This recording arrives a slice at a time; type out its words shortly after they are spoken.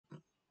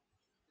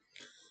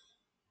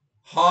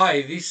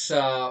Hi, this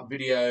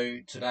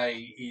video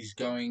today is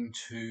going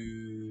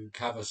to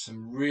cover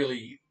some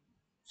really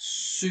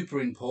super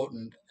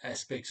important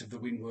aspects of the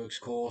WindWorks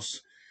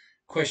course,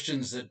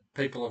 questions that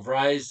people have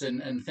raised,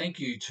 and thank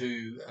you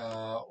to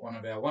one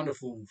of our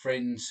wonderful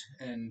friends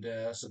and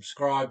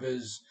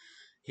subscribers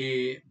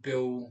here,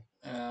 Bill,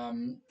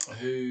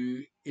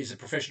 who is a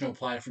professional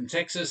player from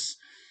Texas.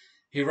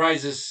 He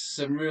raises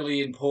some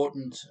really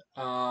important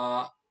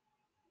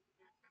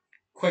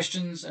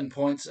questions and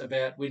points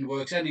about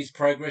WindWorks and his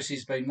progress.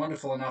 He's been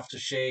wonderful enough to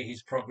share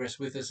his progress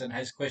with us and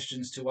has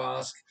questions to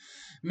ask,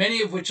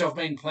 many of which I've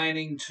been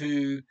planning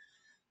to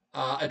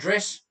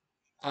address.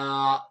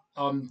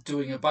 I'm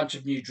doing a bunch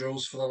of new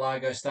drills for the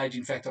Largo stage.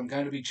 In fact, I'm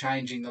going to be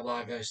changing the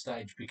Largo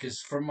stage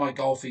because from my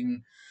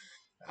golfing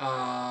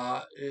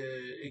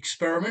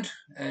experiment,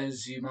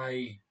 as you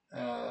may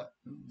or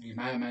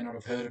may not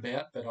have heard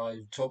about, but I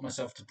taught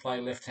myself to play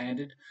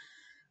left-handed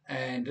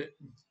and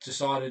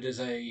decided as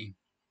a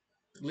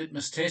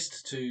litmus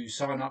test to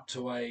sign up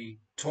to a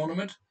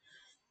tournament,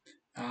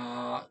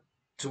 uh,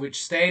 to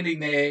which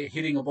standing there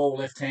hitting a ball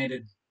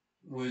left-handed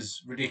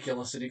was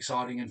ridiculous and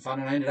exciting and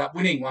fun, and I ended up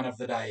winning one of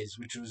the days,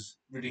 which was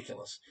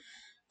ridiculous.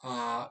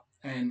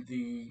 And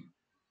the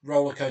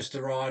roller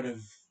coaster ride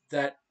of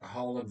that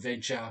whole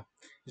adventure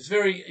is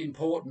very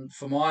important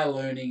for my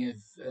learning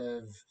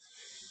of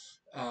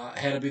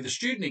how to be the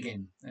student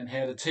again and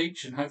how to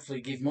teach and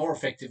hopefully give more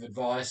effective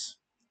advice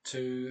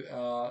to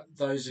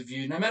those of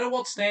you, no matter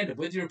what standard,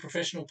 whether you're a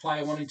professional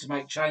player wanting to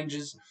make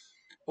changes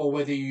or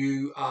whether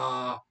you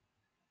are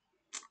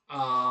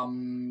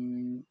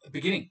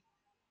beginning.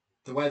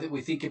 The way that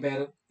we think about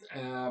it,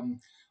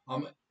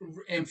 I'm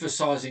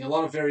emphasising a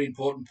lot of very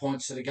important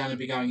points that are going to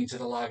be going into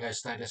the Largo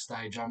status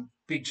stage.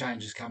 Big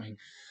changes coming,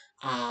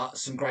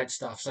 some great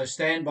stuff. So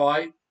stand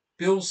by.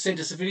 Bill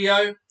sent us a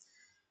video.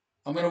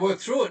 I'm going to work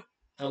through it.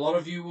 A lot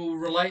of you will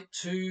relate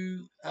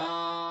to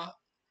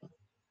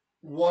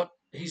what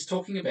he's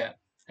talking about.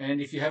 And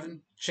if you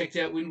haven't checked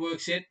out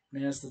WindWorks yet,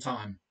 now's the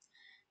time.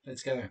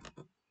 Let's go.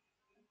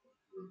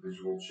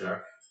 Visual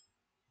check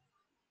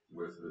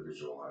with the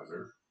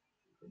visualizer.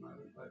 Put my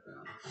light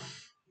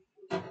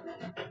down.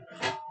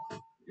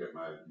 Get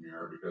my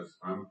mirror because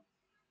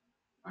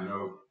I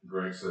know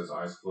Greg says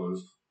eyes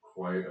closed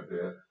quite a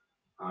bit.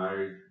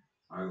 I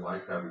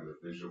like having the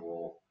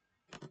visual.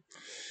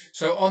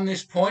 So on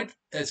this point,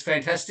 it's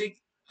fantastic.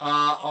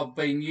 I've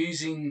been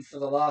using for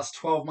the last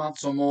 12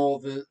 months or more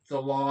the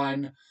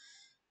line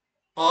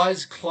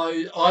eyes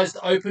closed, eyes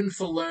open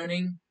for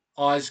learning,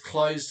 eyes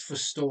closed for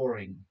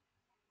storing.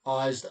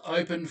 Eyes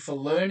open for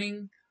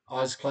learning,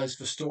 eyes closed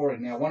for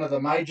storing. Now, one of the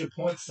major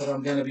points that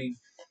I'm going to be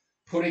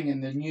putting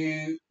in the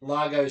new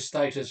Largo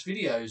status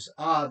videos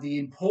are the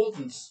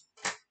importance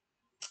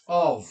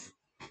of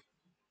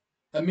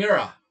a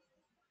mirror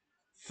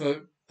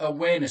for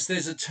awareness.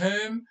 There's a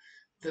term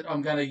that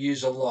I'm going to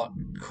use a lot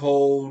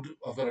called,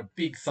 I've got a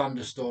big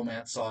thunderstorm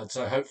outside,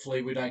 so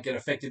hopefully we don't get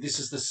affected. This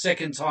is the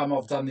second time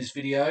I've done this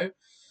video.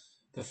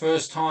 The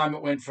first time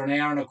it went for an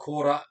hour and a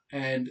quarter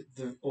and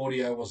the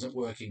audio wasn't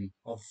working.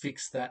 I've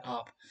fixed that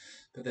up.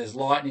 But there's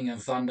lightning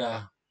and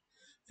thunder,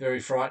 very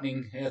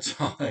frightening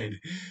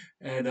outside,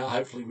 and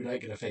hopefully we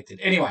don't get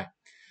affected. Anyway,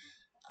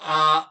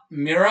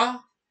 mirror,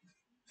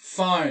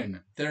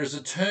 phone. There is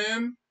a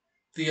term,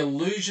 the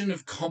illusion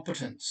of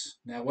competence.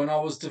 Now, when I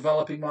was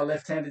developing my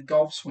left-handed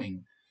golf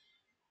swing,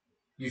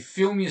 you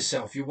film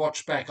yourself, you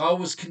watch back. I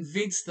was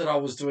convinced that I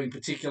was doing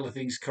particular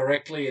things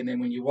correctly, and then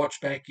when you watch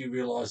back, you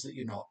realise that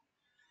you're not.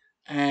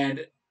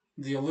 And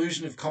the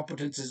illusion of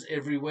competence is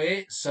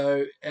everywhere.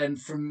 So,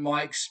 and from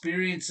my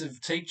experience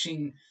of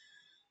teaching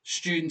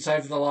students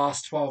over the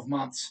last 12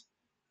 months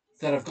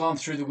that have gone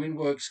through the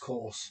WindWorks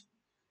course,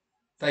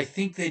 they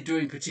think they're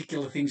doing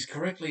particular things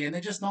correctly and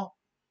they're just not.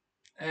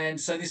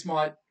 And so this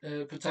might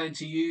pertain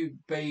to you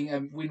being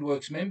a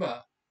WindWorks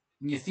member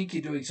and you think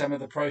you're doing some of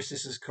the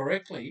processes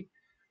correctly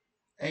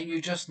and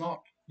you're just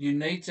not. You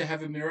need to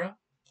have a mirror.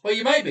 Well,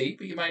 you may be,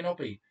 but you may not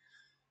be.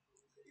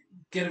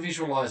 Get a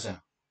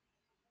visualizer.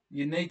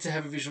 You need to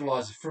have a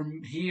visualizer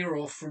from here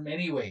or from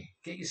anywhere.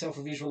 Get yourself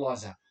a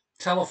visualizer.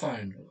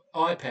 Telephone,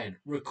 iPad,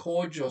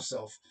 record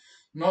yourself.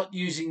 Not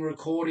using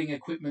recording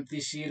equipment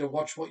this year to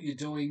watch what you're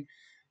doing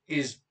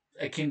is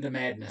akin to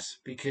madness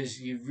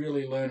because you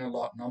really learn a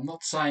lot. And I'm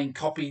not saying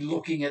copy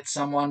looking at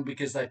someone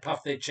because they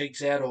puff their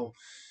cheeks out or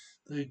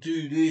they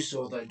do this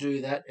or they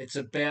do that. It's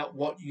about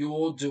what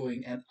you're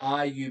doing and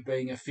are you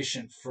being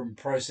efficient from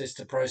process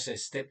to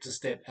process, step to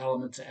step,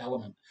 element to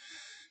element.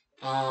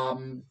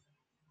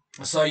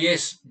 So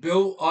yes,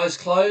 Bill, eyes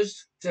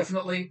closed,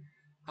 definitely,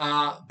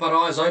 but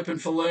eyes open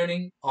for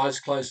learning, eyes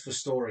closed for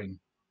storing.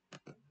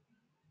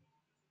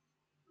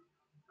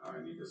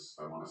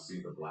 I want to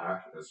see the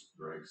black, as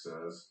Greg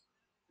says,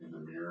 in the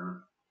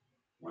mirror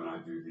when I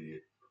do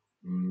the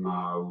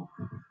Mao.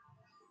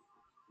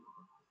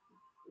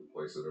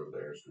 Place it over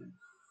there.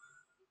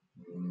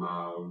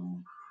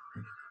 Mao.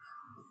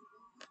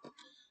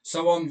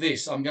 So on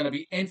this, I'm going to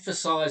be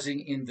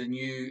emphasizing in the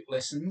new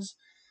lessons.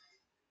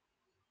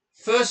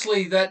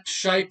 Firstly, that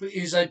shape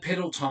is a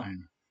pedal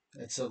tone.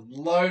 It's a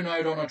low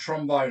note on a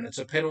trombone. It's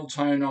a pedal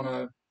tone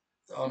on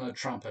a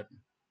trumpet.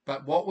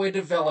 But what we're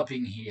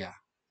developing here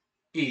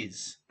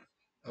is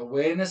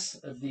awareness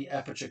of the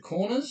aperture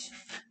corners.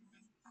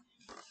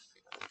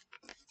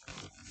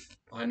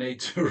 I need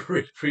to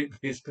reprint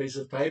this piece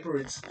of paper.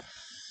 It's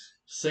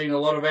seen a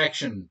lot of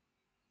action.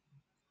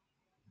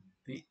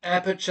 The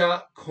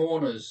aperture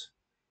corners.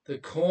 The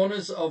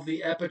corners of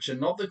the aperture,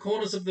 not the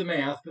corners of the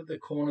mouth, but the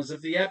corners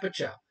of the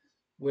aperture,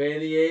 where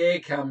the air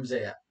comes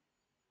out.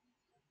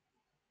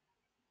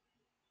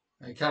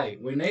 Okay,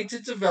 we need to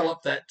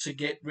develop that to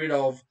get rid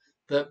of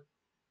the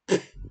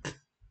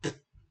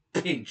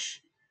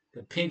pinch,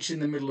 the pinch in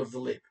the middle of the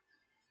lip.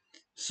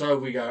 So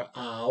we go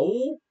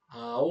ow,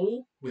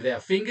 ow with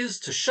our fingers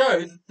to show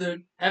that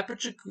the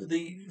aperture,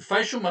 the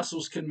facial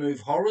muscles can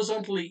move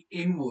horizontally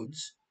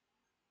inwards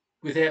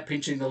without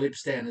pinching the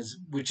lips down,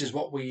 which is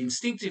what we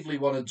instinctively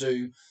want to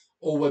do,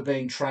 or we're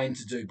being trained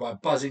to do by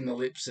buzzing the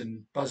lips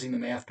and buzzing the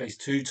mouthpiece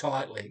too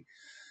tightly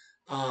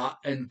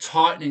and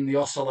tightening the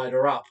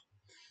oscillator up,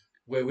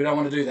 where we don't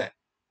want to do that.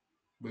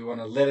 We want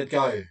to let it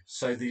go.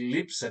 So the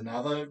lips,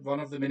 another one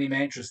of the many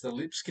mantras, the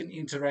lips can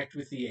interact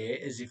with the air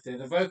as if they're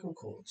the vocal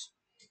cords.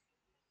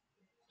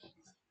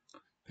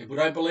 People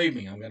don't believe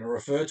me. I'm going to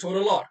refer to it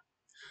a lot.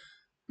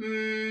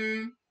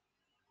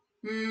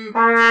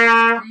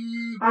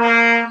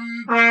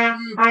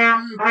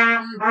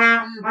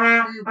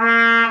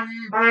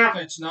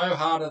 It's no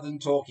harder than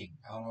talking,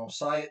 and I'll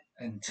say it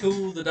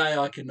until the day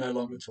I can no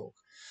longer talk.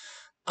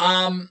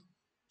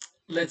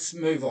 Let's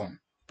move on.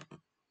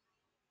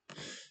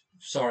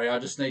 Sorry, I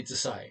just need to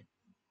say.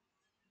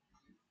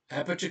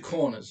 Aperture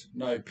corners,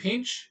 no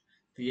pinch,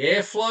 the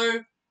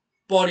airflow,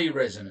 body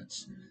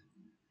resonance.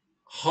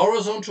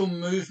 Horizontal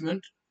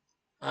movement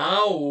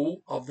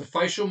of the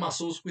facial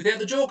muscles without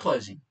the jaw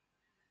closing.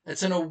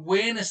 It's an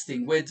awareness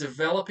thing. We're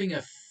developing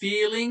a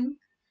feeling,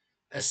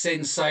 a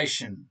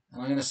sensation.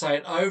 And I'm going to say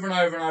it over and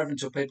over and over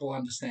until people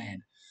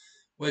understand.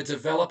 We're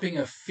developing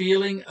a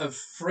feeling of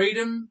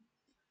freedom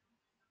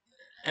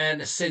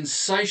and a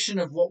sensation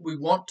of what we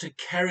want to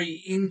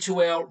carry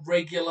into our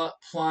regular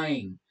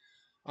playing.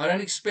 I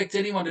don't expect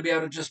anyone to be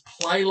able to just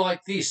play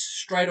like this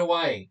straight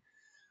away.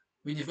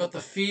 When you've got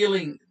the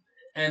feeling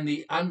and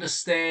the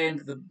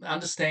understanding,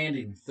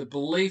 the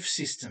belief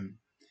system,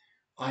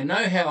 I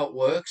know how it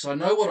works, I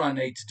know what I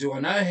need to do,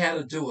 I know how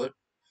to do it,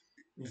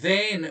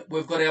 then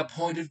we've got our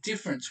point of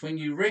difference. When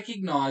you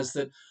recognise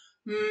that,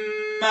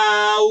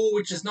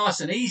 which is nice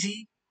and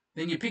easy,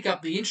 then you pick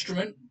up the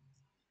instrument,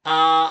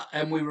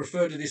 and we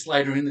refer to this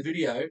later in the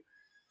video,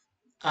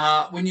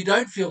 when you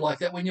don't feel like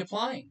that when you're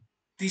playing.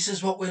 This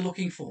is what we're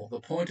looking for, the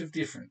point of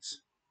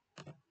difference.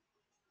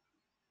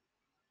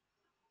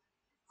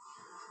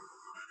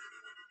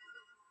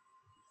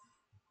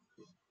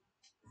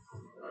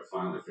 I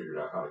finally figured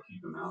out how to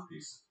keep the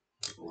mouthpiece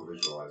or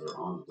visualizer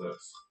on the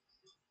lips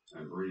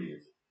and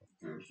breathe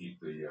and keep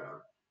the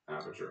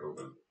aperture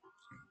open.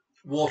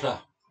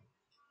 Water.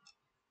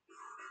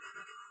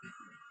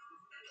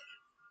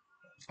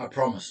 I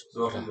promise.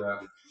 Water.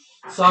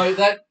 So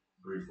that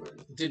briefly.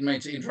 Didn't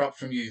mean to interrupt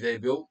from you there,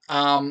 Bill.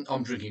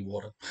 I'm drinking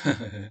water.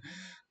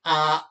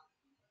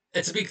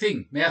 It's a big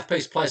thing.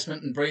 Mouthpiece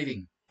placement and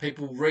breathing.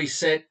 People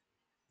reset.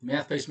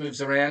 Mouthpiece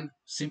moves around.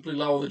 Simply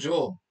lower the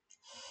jaw.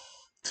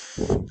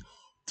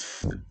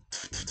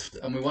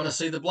 And we want to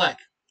see the black.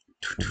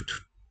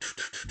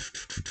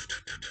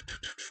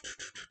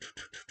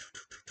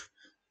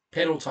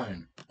 Pedal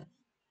tone.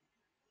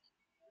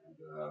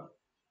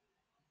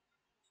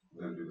 And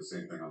then do the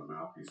same thing on the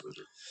mouthpiece.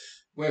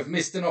 We've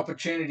missed an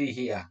opportunity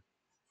here.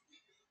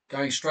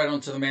 Going straight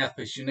onto the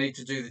mouthpiece, you need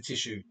to do the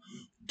tissue.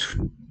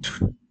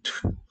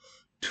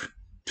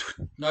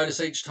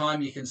 Notice each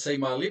time you can see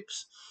my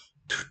lips.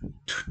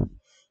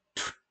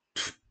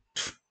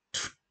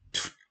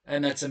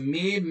 And that's a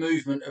mere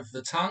movement of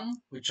the tongue,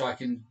 which I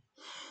can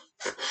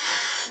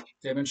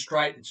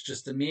demonstrate. It's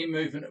just a mere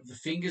movement of the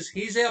fingers.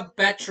 Here's our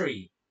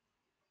battery.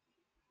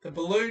 The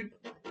balloon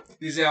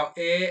is our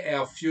air,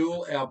 our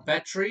fuel, our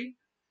battery,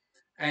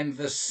 and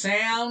the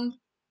sound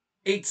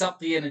eats up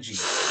the energy.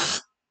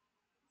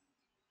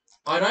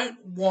 I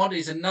don't want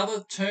is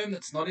another term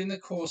that's not in the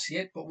course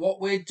yet, but what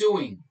we're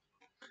doing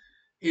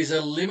is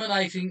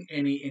eliminating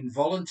any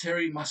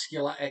involuntary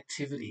muscular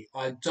activity.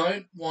 I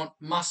don't want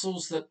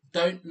muscles that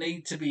don't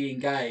need to be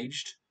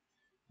engaged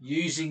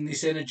using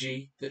this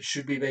energy that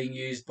should be being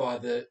used by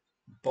the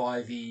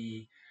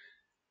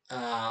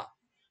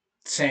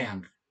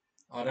sound.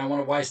 I don't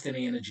want to waste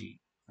any energy.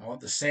 I want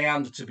the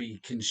sound to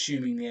be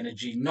consuming the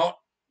energy, not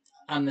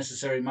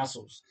unnecessary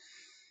muscles.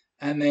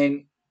 And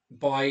then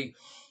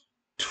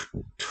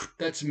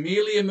that's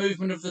merely a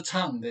movement of the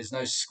tongue. There's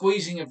no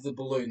squeezing of the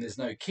balloon. There's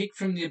no kick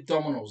from the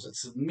abdominals.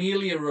 It's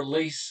merely a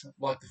release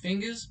like the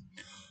fingers.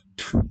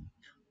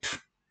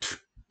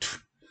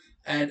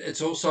 And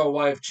it's also a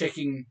way of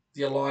checking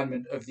the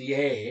alignment of the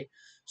air.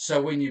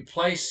 So when you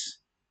place,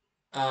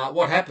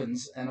 what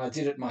happens, and I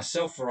did it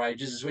myself for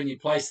ages, is when you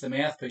place the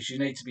mouthpiece, you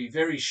need to be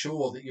very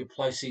sure that you're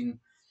placing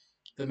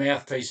the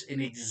mouthpiece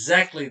in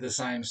exactly the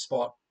same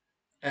spot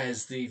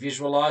as the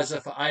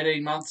visualizer for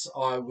 18 months.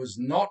 I was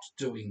not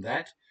doing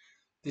that.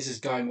 This is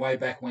going way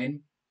back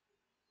when.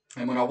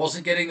 And when I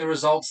wasn't getting the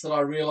results that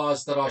I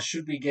realized that I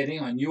should be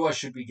getting, I knew I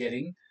should be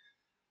getting,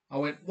 I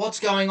went, what's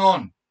going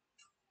on?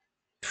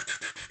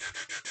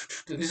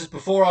 And this is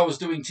before I was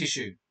doing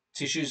tissue.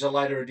 Tissue's a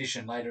later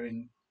addition, later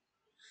in,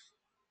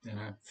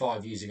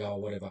 5 years ago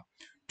or whatever.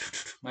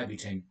 Maybe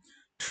 10.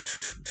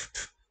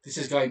 This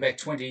is going back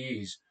 20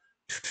 years.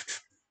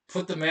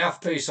 Put the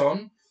mouthpiece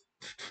on,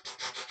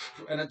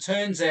 and it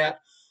turns out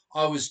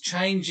I was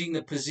changing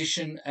the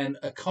position and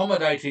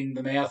accommodating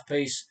the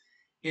mouthpiece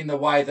in the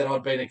way that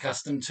I'd been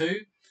accustomed to.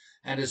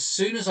 And as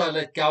soon as I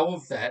let go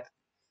of that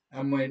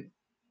and went,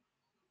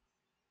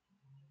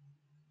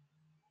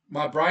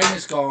 my brain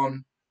is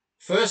gone.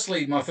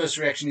 Firstly, my first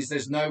reaction is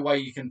there's no way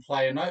you can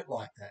play a note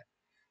like that.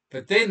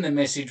 But then the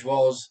message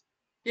was,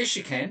 yes,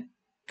 you can,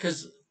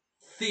 because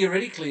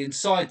theoretically and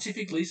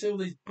scientifically, see all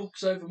these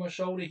books over my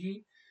shoulder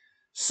here,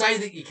 say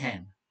that you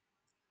can.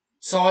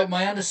 So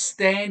my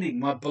understanding,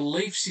 my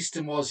belief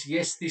system was,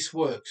 yes, this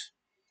works.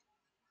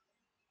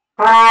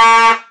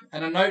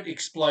 And a note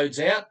explodes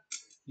out.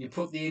 You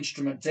put the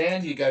instrument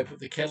down, you go put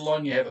the kettle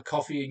on, you have a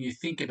coffee, and you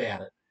think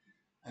about it.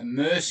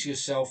 Immerse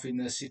yourself in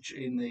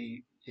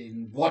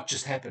what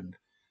just happened.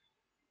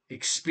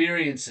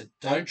 Experience it.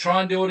 Don't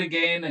try and do it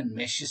again and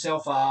mess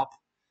yourself up.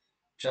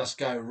 Just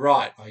go,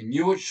 right, I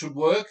knew it should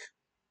work,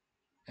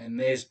 and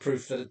there's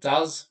proof that it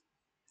does.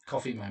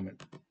 Coffee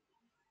moment.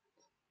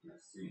 I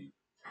see.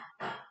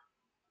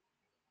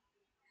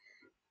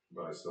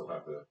 But I still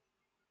have the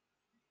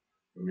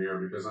mirror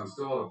because I'm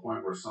still at a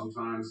point where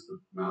sometimes the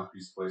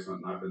mouthpiece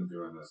placement, and I've been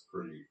doing this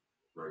pretty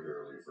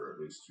regularly for at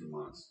least 2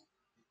 months,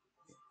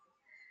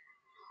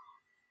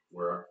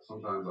 where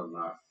sometimes I'm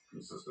not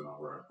consistent on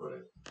where I put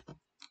it.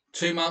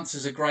 2 months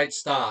is a great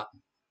start,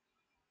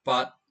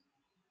 but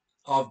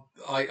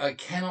I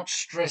cannot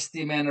stress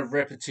the amount of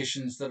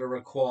repetitions that are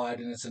required,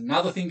 and it's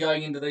another thing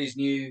going into these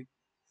new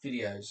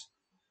videos.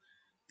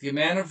 The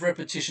amount of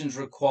repetitions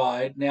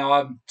required. Now,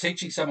 I'm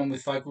teaching someone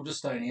with focal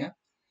dystonia,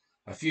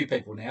 a few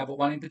people now, but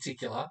one in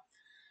particular,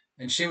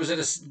 and she was at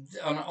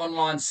an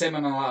online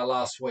seminar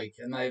last week,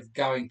 and they're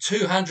going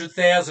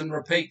 200,000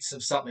 repeats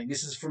of something.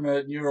 This is from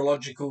a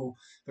neurological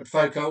but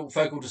focal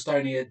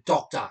dystonia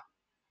doctor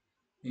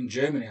in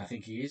Germany, I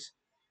think he is.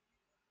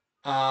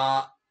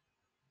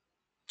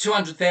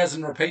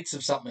 200,000 repeats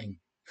of something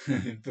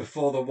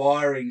before the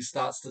wiring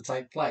starts to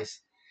take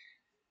place.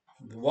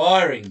 The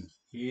wiring,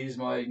 here's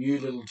my new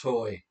little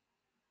toy,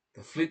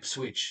 the flip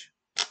switch.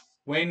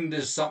 When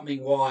does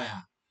something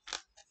wire?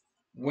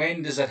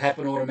 When does it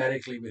happen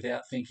automatically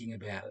without thinking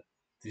about it?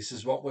 This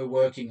is what we're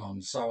working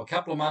on. So a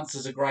couple of months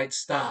is a great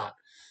start,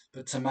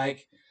 but to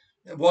make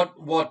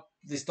what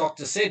this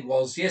doctor said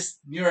was, yes,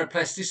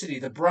 neuroplasticity,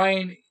 the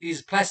brain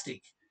is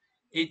plastic.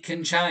 It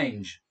can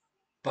change,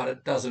 but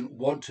it doesn't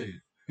want to.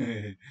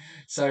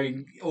 So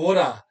in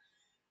order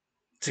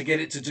to get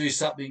it to do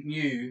something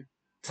new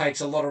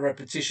takes a lot of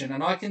repetition.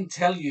 And I can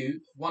tell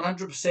you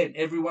 100%,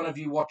 every one of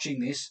you watching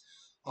this,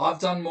 I've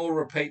done more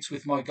repeats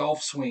with my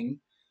golf swing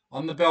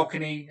on the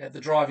balcony, at the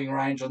driving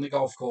range, on the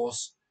golf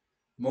course,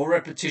 more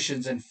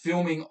repetitions and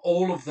filming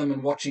all of them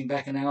and watching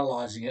back and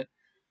analysing it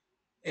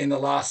in the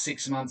last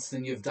 6 months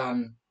than you've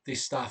done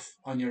this stuff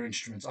on your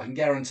instruments. I can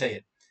guarantee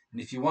it.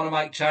 And if you want to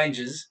make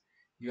changes,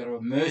 you've got to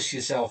immerse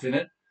yourself in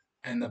it,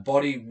 and the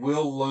body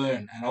will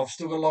learn. And I've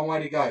still got a long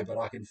way to go, but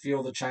I can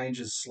feel the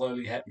changes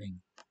slowly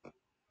happening.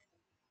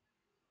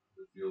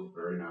 It feels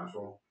very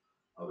natural.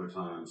 Other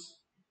times,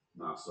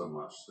 not so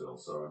much still.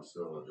 So I'm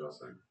still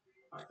adjusting,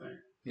 I think.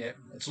 Yeah,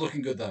 it's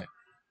looking good though.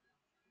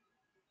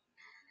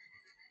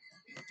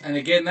 And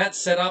again, that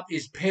setup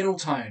is pedal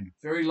tone,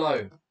 very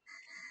low.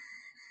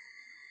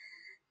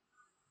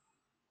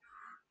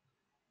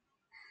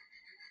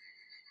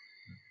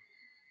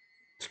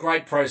 It's a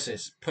great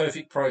process,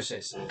 perfect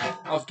process.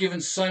 I've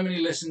given so many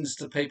lessons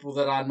to people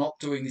that are not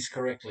doing this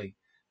correctly.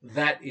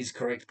 That is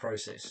correct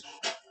process.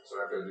 So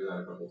after I do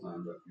that a couple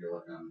times, I feel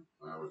like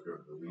I always go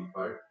to the lead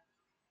pipe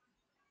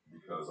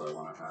because I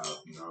want to have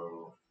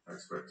no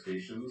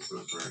expectations,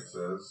 as Greg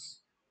says,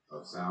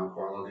 of sound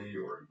quality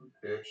or even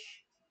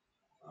pitch.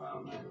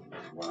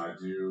 When I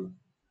do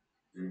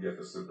get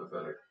the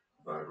sympathetic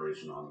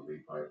vibration on the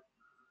lead pipe,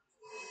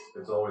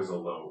 it's always a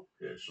low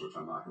pitch, which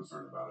I'm not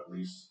concerned about. At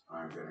least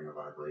I'm getting a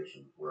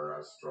vibration, where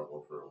I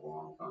struggled for a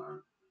long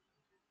time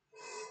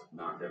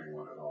not getting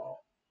one at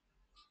all.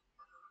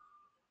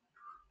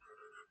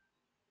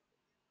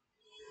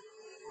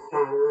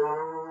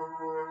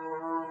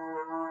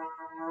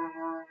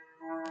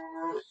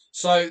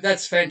 So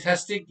that's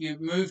fantastic. You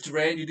moved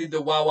around. You did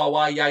the wah wah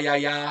wah ya ya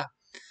ya,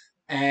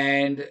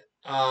 and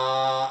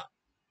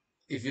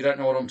if you don't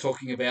know what I'm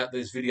talking about,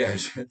 there's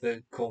videos at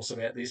the course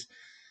about this.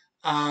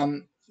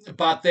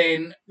 But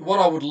then what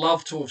I would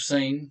love to have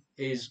seen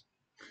is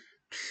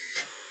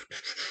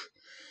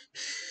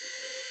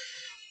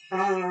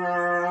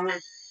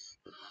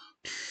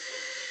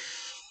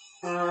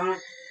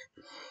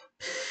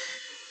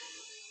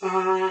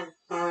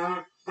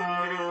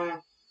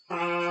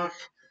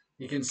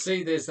You can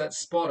see there's that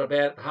spot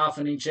about half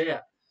an inch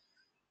out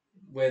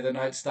where the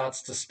note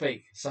starts to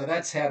speak. So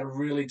that's how to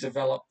really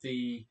develop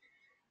the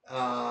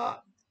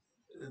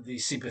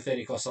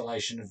sympathetic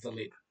oscillation of the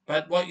lip.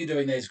 But what you're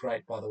doing there is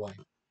great, by the way.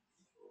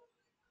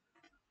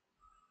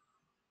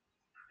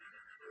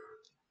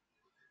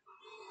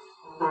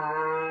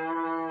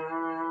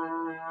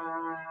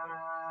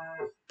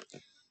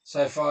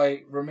 So if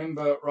I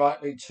remember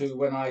rightly to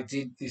when I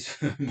did this,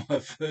 my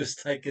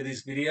first take of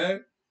this video.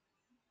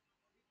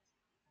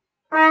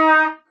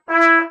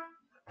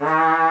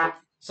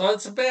 So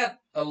it's about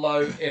a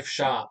low F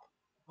sharp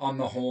on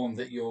the horn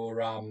that you're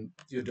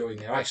doing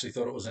there. I actually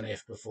thought it was an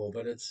F before,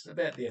 but it's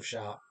about the F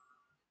sharp.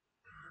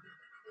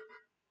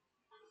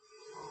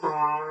 I'll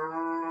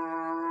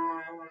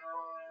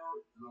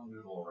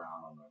noodle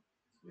around on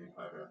the lead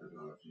pipe after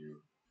doing a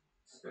few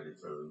steady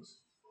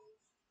tones.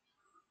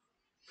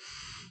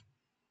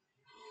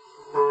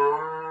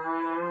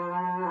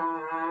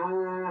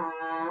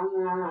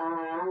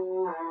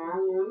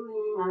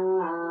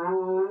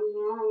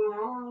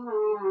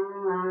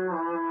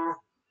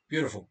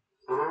 Beautiful.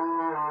 I'll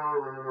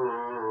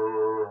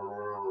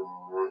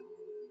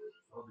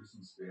do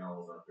some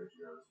scales,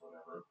 arpeggios,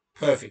 whatever.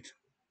 Perfect.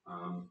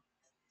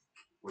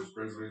 Which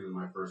brings me to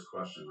my first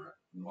question.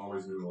 I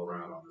always noodle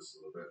around on this a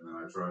little bit, and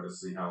then I try to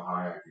see how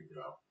high I can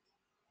go.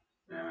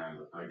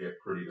 And I get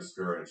pretty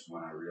discouraged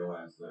when I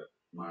realize that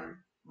my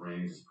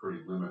range is pretty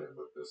limited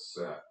with this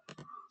set.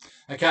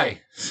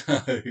 Okay,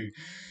 so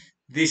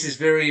this is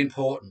very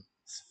important.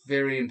 It's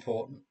very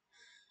important.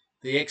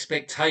 The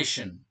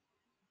expectation,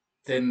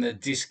 then the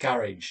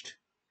discouraged.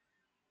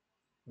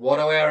 What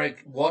are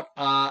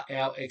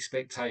our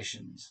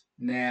expectations?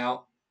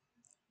 Now,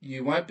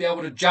 you won't be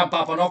able to jump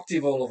up an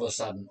octave all of a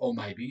sudden, or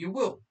maybe you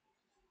will.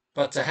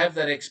 But to have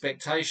that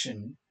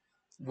expectation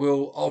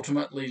will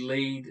ultimately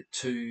lead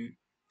to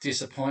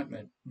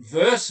disappointment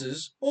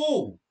versus,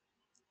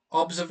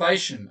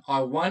 observation.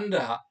 I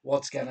wonder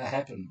what's going to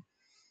happen.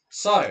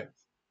 So,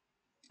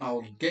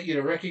 I'll get you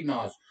to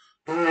recognize.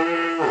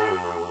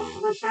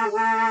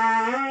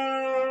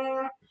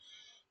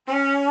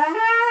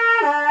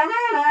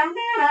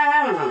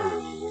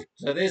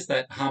 So there's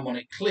that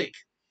harmonic click.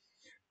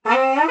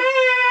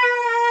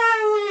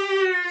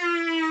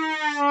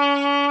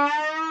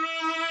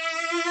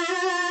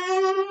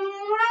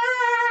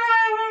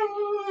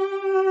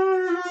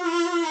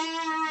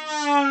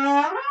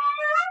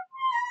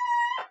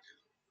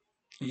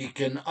 You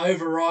can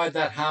override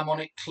that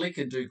harmonic click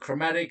and do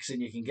chromatics,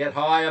 and you can get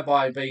higher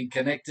by being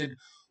connected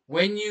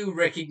when you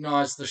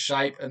recognize the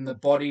shape and the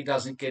body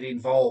doesn't get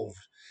involved.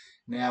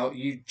 Now,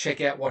 you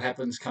check out what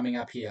happens coming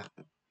up here.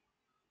 I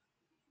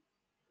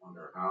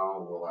wonder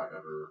how will I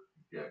ever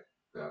get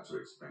that to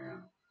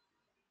expand?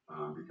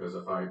 Because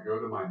if I go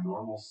to my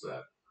normal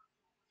set,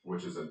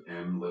 which is an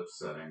M lip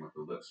setting with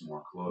the lips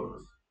more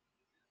closed,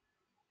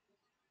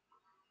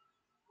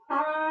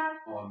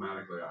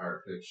 automatically a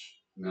higher pitch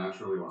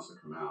naturally wants to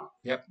come out.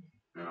 Yep.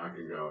 And I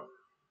can go.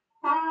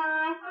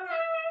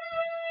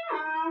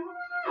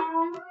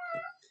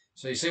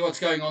 So you see what's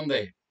going on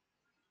there?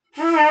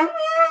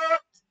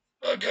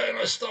 Okay, and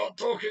I start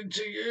talking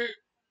to you,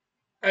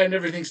 and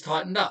everything's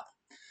tightened up.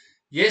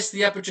 Yes,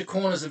 the aperture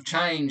corners have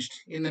changed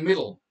in the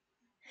middle,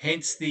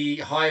 hence the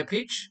higher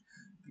pitch.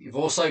 You've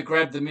also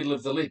grabbed the middle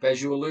of the lip,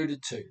 as you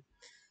alluded to.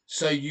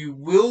 So you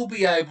will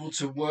be able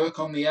to work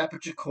on the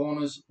aperture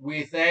corners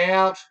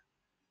without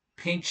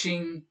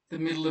pinching the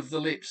middle of the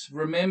lips.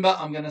 Remember,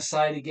 I'm going to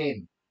say it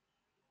again.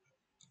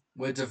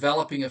 We're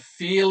developing a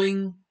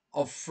feeling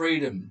of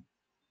freedom,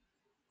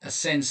 a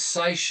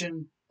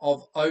sensation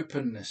of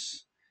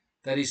openness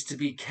that is to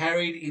be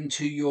carried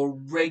into your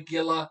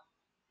regular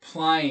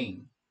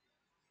playing.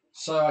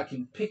 So I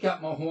can pick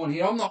up my horn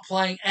here. I'm not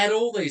playing at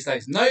all these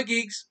days. No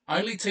gigs,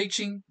 only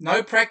teaching,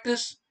 no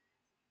practice,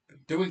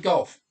 doing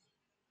golf.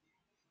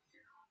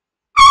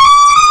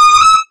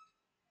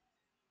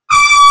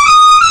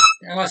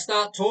 And I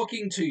start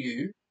talking to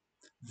you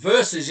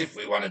versus if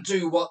we want to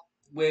do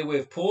where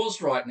we've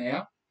paused right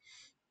now,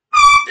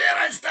 then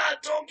I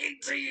start talking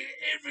to you.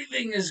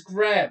 Everything is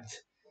grabbed.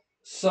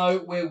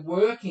 So we're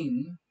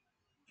working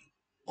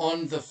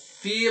on the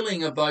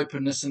feeling of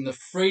openness and the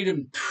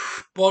freedom,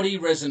 body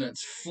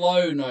resonance,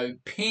 flow, no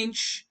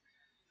pinch.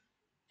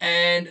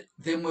 And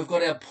then we've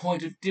got our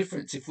point of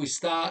difference. If we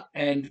start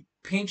and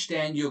pinch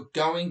down, you're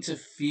going to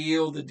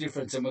feel the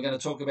difference. And we're going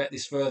to talk about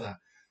this further.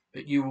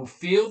 But you will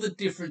feel the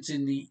difference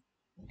in the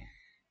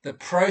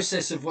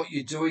process of what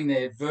you're doing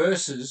there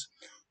versus,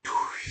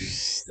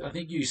 I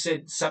think you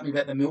said something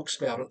about the milk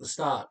spout at the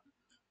start.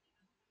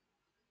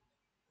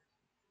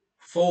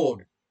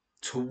 Forward,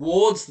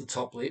 towards the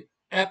top lip,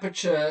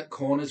 aperture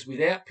corners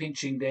without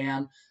pinching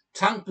down,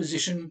 tongue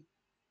position,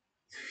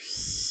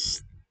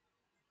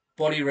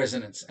 body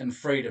resonance and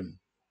freedom.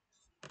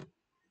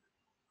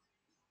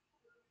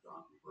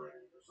 Donkey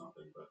brain or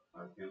something, but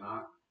I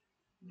cannot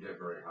get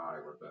very high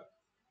with that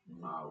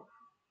mouth.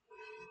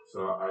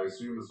 So I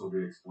assume this will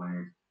be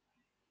explained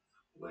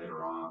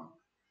later on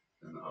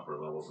in the upper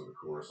levels of the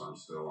course. I'm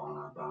still on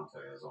Andante,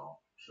 as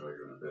I'll show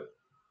you in a bit.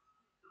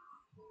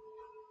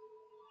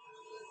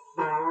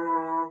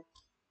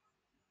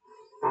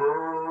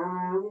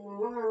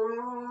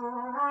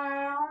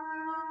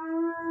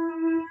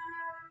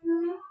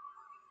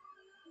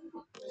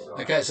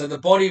 Okay, so the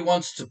body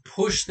wants to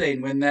push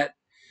then when that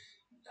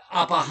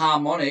upper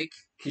harmonic,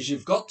 because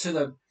you've got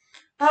to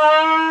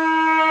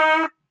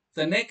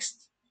the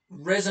next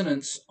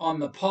resonance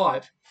on the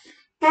pipe,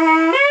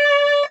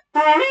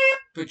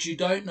 but you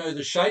don't know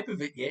the shape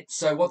of it yet.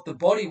 So what the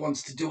body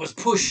wants to do is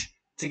push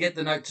to get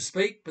the note to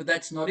speak, but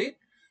that's not it.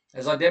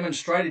 As I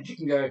demonstrated, you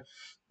can go,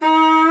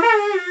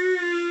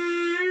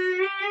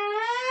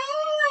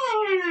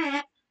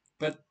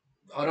 but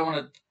I don't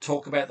want to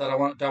talk about that.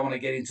 Don't want to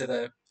get into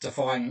the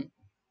defying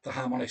the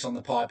harmonics on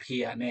the pipe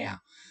here now.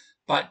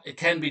 But it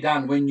can be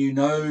done when you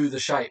know the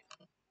shape.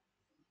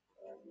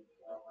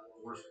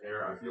 Worst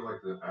air, I feel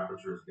like the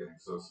aperture is getting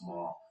so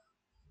small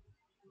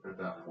at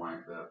that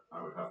point that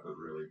I would have to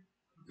really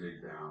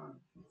dig down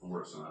and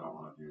force, and I don't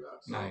want to do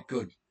that. So No,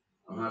 good.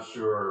 I'm not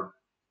sure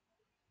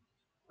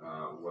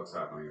what's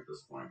happening at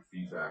this point.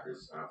 Feedback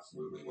is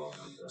absolutely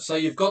welcome. So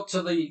you've got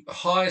to the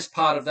highest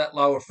part of that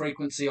lower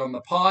frequency on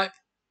the pipe.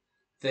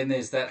 Then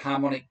there's that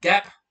harmonic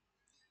gap.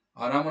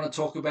 I don't want to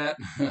talk about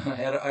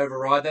how to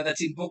override that.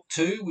 That's in book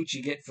 2, which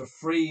you get for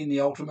free in the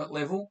ultimate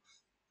level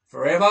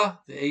forever,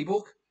 the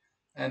ebook.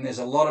 And there's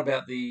a lot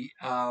about the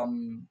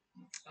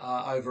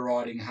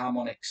overriding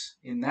harmonics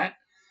in that.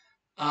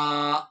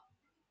 All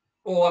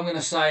I'm going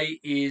to say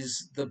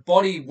is the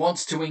body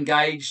wants to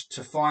engage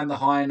to find the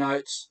higher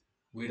notes.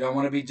 We don't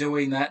want to be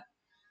doing that.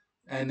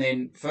 And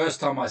then first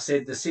time I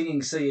said the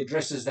singing C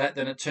addresses that,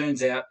 then it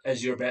turns out,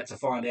 as you're about to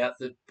find out,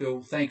 that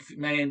Bill, thank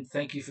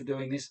you for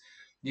doing this.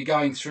 You're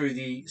going through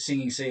the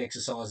singing C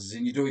exercises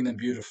and you're doing them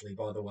beautifully,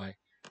 by the way.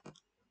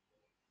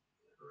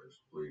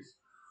 Please.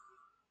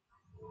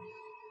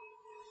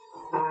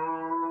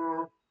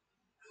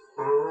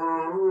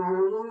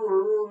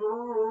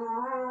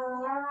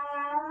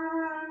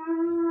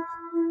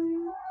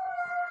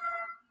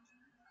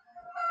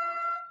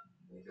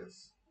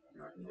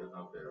 I can get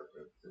up there,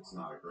 but it's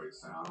not a great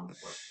sound.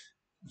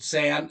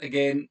 Sound,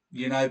 again,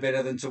 you know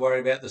better than to worry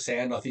about the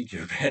sound. I think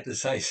you're about to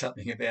say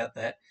something about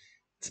that.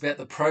 It's about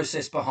the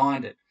process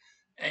behind it.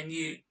 And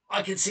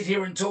I can sit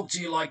here and talk to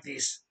you like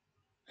this,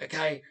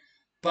 okay?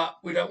 But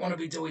we don't want to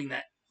be doing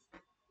that.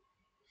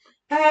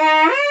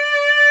 Hey,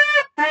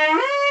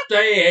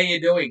 how you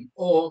doing?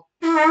 Or,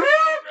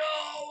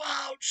 oh,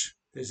 ouch.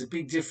 There's a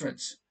big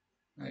difference,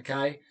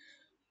 okay?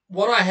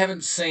 What I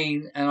haven't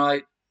seen, and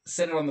I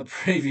said it on the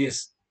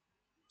previous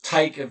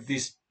take of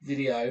this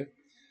video,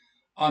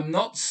 I'm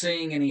not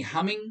seeing any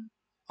humming.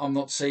 I'm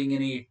not seeing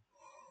any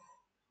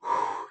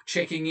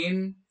checking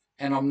in,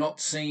 and I'm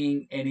not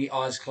seeing any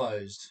eyes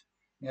closed.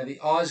 Now, the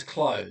eyes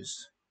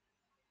closed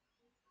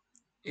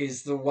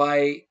is the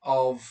way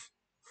of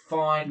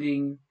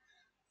finding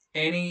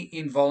any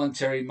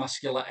involuntary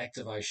muscular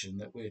activation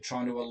that we're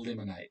trying to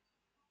eliminate.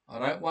 I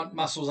don't want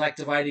muscles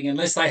activating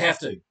unless they have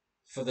to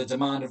for the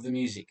demand of the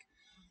music.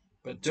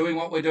 But doing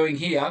what we're doing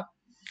here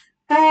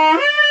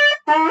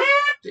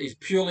is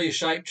purely a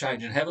shape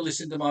change. And have a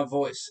listen to my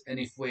voice. And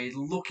if we're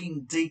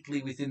looking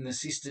deeply within the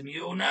system,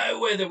 you'll know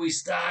whether we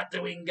start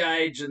to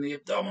engage and the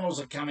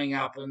abdominals are coming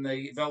up and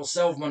the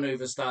Valsalva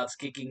maneuver starts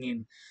kicking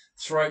in,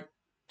 throat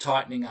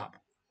tightening up.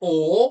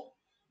 Or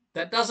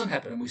that doesn't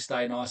happen and we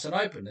stay nice and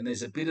open. And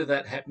there's a bit of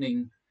that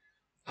happening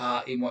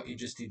in what you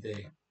just did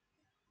there.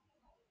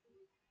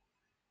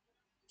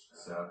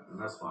 So, and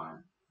that's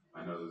fine.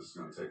 I know this is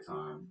going to take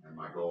time, and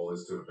my goal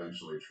is to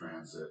eventually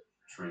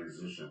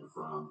transition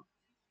from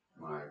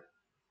my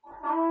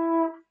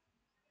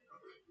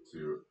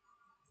to.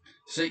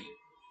 See,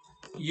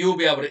 you'll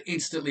be able to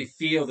instantly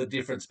feel the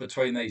difference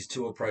between these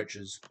two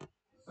approaches.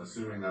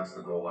 Assuming that's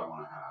the goal I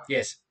want to have.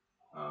 Yes.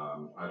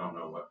 I don't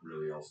know what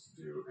really else to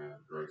do, and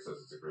Greg says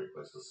it's a great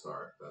place to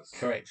start. That's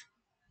correct.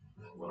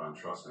 What I'm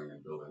trusting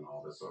and building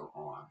all this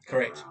on.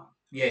 Correct. Around.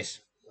 Yes.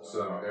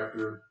 So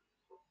after.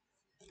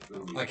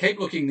 I keep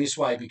looking this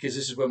way because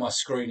this is where my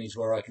screen is,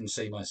 where I can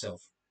see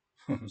myself.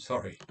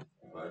 Sorry.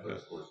 I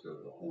just go to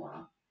the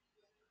horn.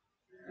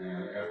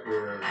 And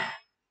after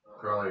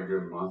probably a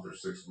good month or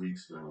 6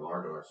 weeks doing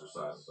largo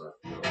exercises, I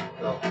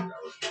felt like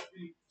I was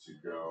ready to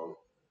go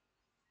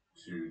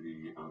to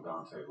the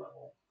Andante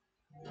level.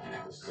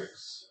 The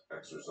 6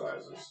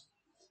 exercises,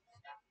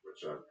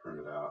 which I've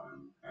printed out,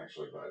 and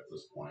actually by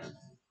this point,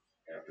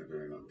 after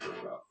doing them for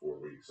about 4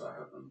 weeks, I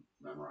have them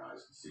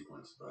memorized in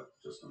sequence, but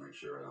just to make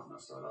sure I don't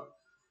mess that up.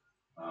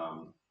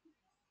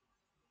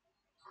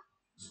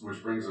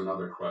 Which brings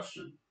another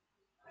question.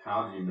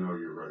 How do you know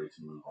you're ready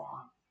to move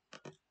on?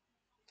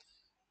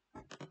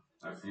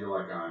 I feel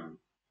like I'm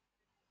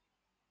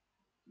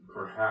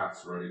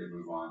perhaps ready to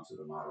move on to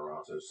the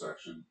moderato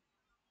section.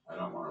 I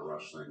don't want to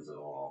rush things at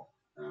all,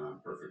 and I'm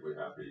perfectly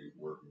happy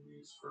working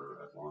these for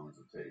as long as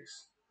it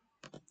takes.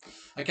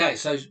 Okay,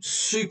 so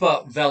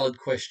super valid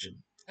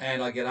question,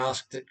 and I get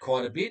asked it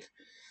quite a bit,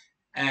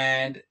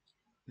 and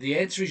the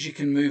answer is you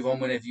can move on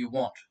whenever you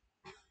want.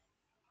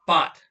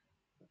 But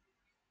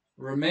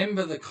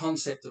remember the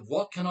concept of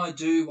what can I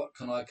do, what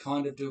can I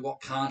kind of do,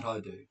 what can't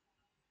I do?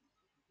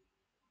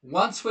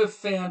 Once we've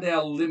found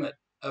our limit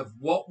of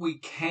what we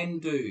can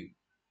do,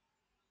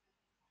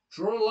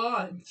 draw a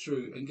line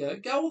through and go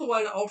all the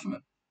way to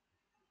ultimate.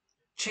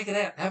 check it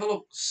out. Have a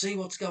look. See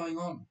what's going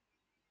on.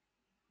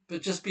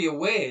 But just be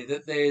aware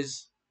that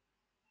there's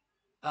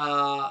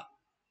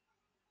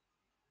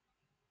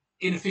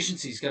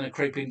inefficiencies going to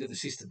creep into the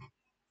system.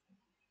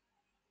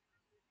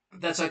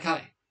 But that's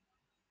okay,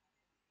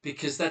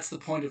 because that's the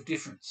point of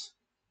difference,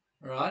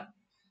 right?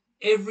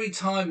 Every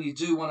time you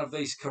do one of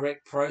these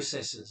correct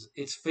processes,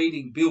 it's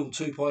feeding Bill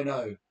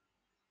 2.0,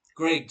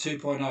 Greg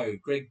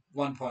 2.0, Greg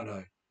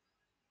 1.0.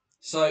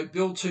 So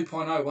Bill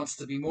 2.0 wants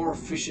to be more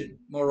efficient,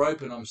 more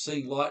open. I'm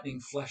seeing lightning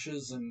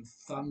flashes and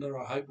thunder.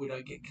 I hope we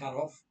don't get cut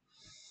off.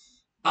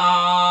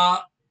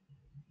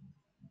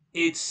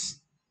 It's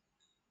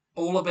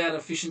all about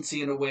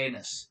efficiency and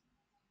awareness.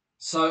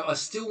 So I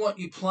still want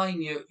you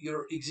playing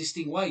your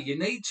existing way. You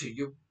need to.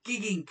 You're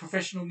gigging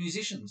professional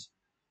musicians.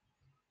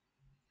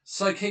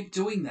 So keep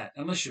doing that,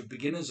 unless you're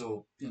beginners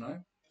or,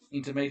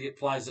 intermediate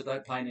players that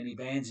don't play in any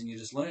bands and you're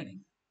just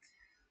learning.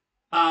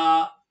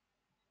 But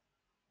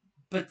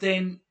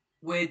then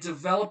we're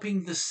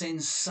developing the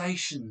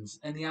sensations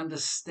and the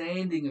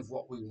understanding of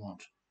what we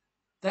want.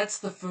 That's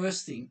the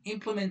first thing.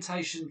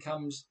 Implementation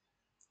comes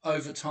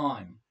over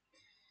time.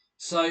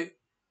 So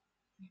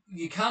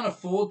you can't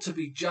afford to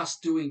be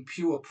just doing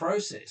pure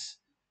process,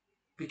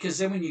 because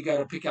then when you go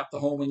to pick up the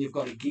horn when you've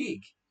got a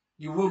gig,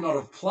 you will not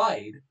have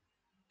played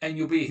and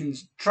you'll be in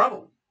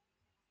trouble.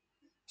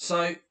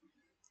 So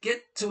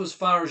get to as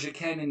far as you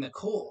can in the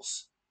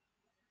course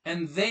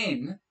and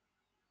then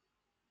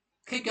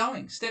keep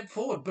going, step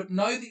forward, but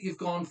know that you've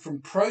gone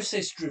from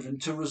process-driven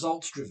to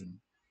results-driven.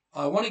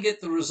 I want to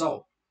get the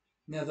result.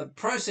 Now, the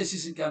process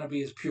isn't going to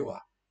be as pure,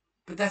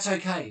 but that's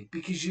okay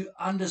because you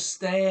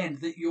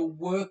understand that you're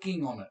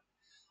working on it.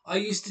 I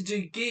used to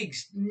do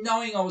gigs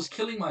knowing I was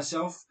killing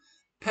myself,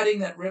 patting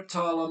that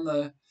reptile on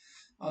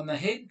the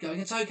head, going,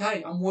 it's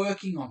okay, I'm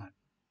working on it.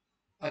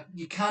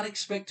 You can't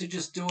expect to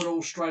just do it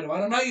all straight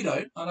away. I know you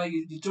don't. I know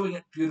you're doing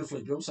it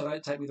beautifully, Bill, so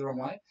don't take me the wrong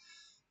way.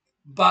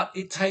 But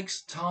it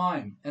takes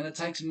time, and it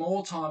takes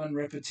more time and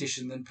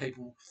repetition than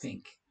people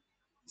think.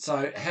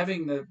 So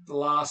having the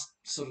last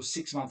sort of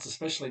 6 months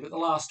especially, but the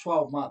last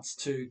 12 months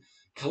to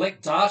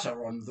collect data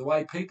on the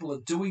way people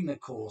are doing the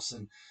course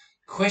and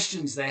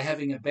questions they're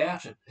having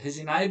about it has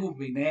enabled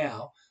me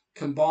now,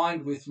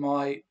 combined with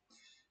my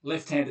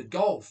left-handed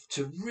golf,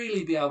 to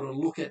really be able to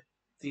look at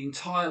the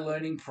entire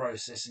learning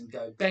process and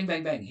go, bang,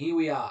 bang, bang, here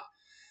we are.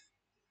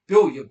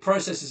 Bill, your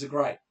processes are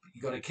great.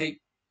 You've got to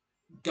keep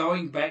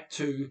going back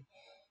to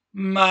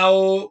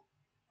Mao,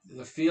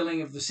 the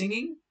feeling of the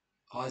singing,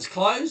 eyes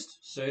closed,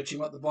 searching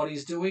what the body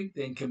is doing,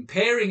 then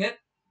comparing it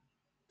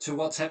to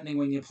what's happening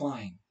when you're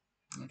playing.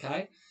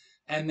 Okay?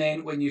 And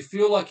then when you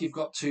feel like you've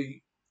got to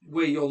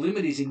where your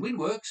limit is in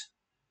WindWorks,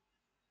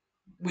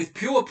 with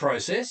pure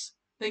process,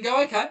 then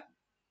go, okay,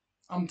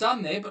 I'm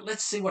done there, but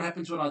let's see what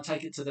happens when I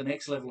take it to the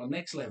next level and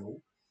next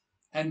level,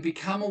 and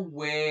become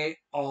aware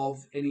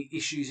of any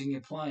issues in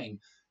your playing.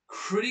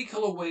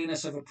 Critical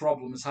awareness of a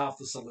problem is half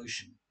the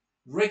solution.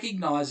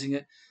 Recognizing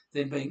it,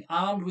 then being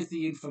armed with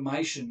the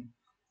information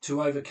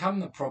to overcome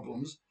the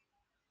problems,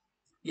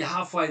 you're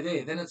halfway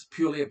there. Then it's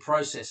purely a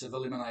process of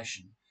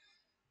elimination.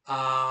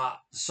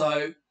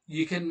 So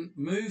you can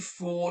move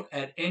forward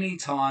at any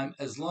time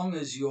as long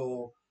as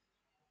your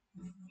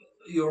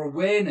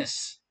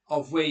awareness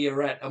of where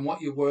you're at and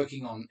what you're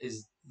working on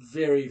is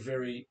very,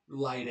 very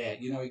laid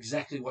out. You know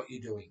exactly what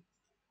you're doing.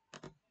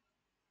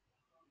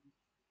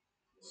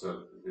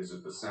 So is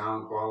it the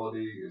sound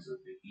quality? Is it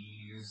the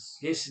ease?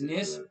 Yes and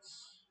yes.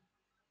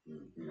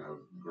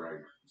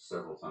 Greg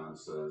several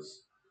times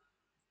says,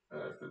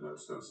 if the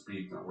notes don't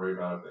speak, don't worry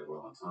about it. They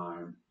will in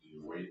time. You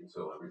wait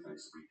until everything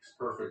speaks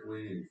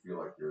perfectly and you feel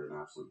like you're in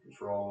absolute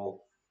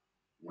control.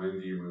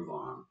 When do you move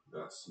on?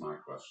 That's my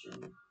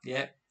question.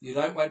 Yeah, you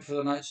don't wait for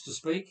the notes to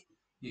speak.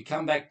 You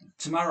come back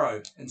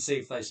tomorrow and see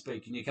if they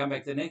speak, and you come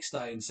back the next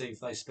day and see if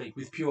they speak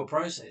with pure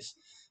process.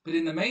 But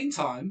in the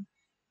meantime,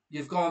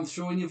 you've gone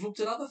through and you've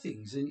looked at other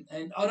things.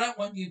 And I don't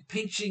want you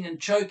pinching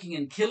and choking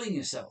and killing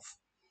yourself,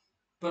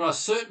 but I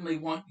certainly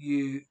want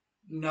you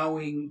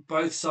knowing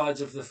both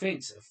sides of the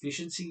fence.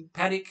 Efficiency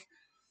paddock,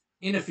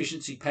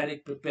 inefficiency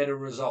paddock, but better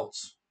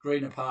results.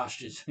 Greener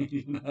pastures,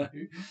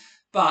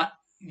 But,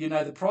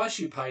 the price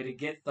you pay to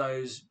get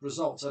those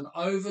results. And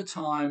over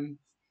time,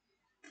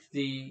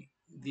 the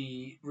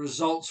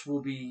results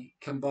will be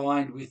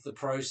combined with the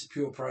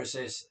pure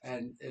process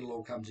and it'll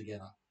all come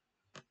together.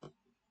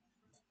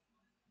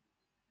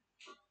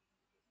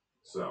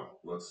 So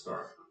let's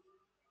start.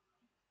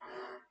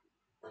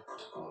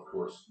 I'll, of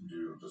course,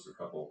 do just a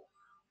couple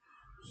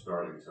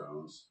starting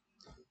tones.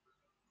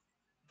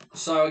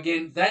 So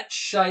again, that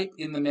shape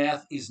in the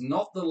mouth is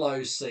not the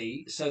low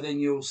C. So then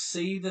you'll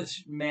see the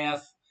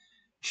mouth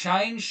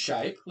change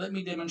shape. Let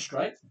me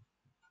demonstrate.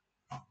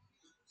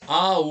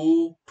 Ah,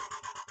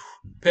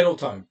 pedal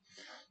tone.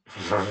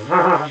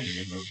 I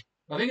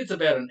think it's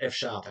about an F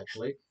sharp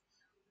actually.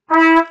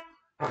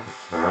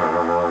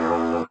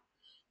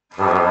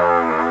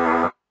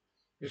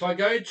 If I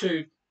go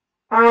to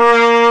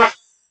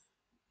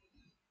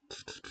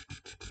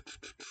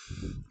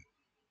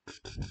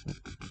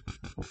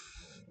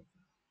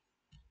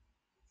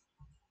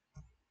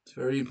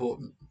Very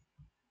important.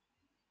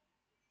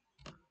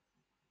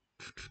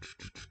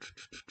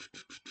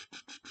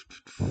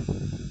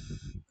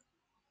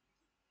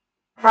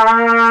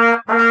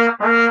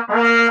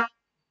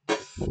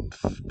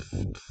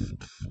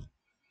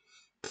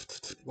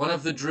 One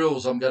of the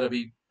drills I'm going to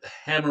be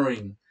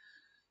hammering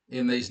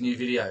in these new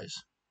videos.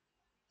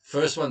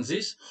 First one's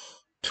this.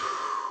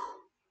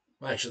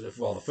 Actually,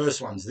 the first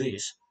one's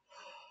this.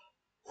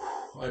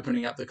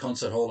 Opening up the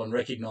concert hall and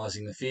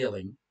recognizing the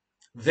feeling.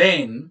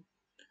 Then,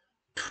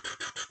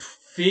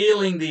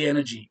 feeling the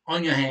energy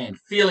on your hand,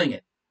 feeling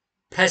it.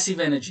 Passive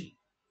energy.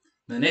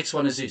 The next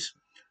one is this.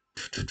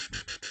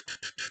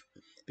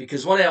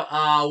 Because what our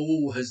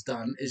AU has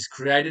done is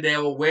created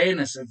our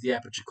awareness of the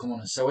aperture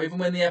corners. So even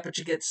when the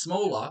aperture gets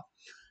smaller,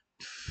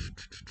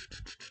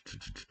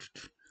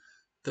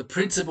 the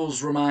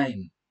principles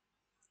remain.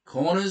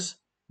 Corners,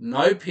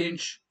 no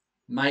pinch,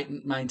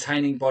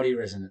 maintaining body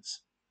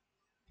resonance.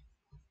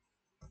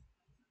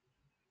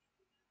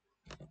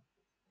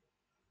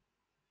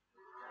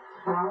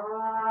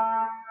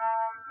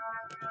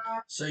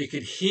 So you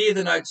could hear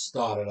the notes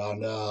started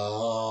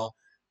under.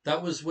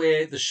 That was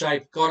where the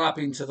shape got up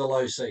into the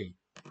low C.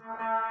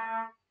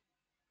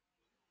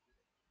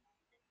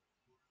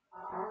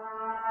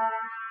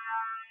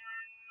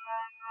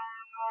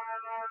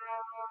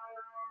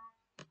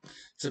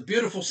 It's a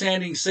beautiful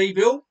sounding C,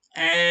 Bill,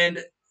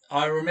 and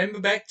I remember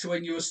back to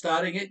when you were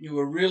starting it, you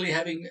were really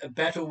having a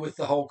battle with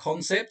the whole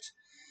concept.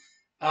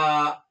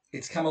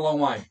 It's come a long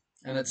way,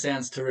 and it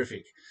sounds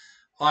terrific.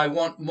 I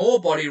want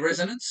more body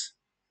resonance.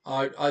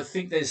 I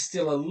think there's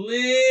still a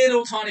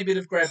little tiny bit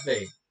of grab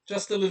there,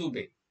 just a little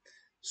bit.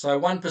 So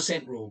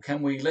 1% rule,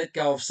 can we let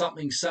go of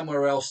something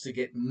somewhere else to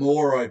get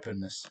more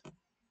openness?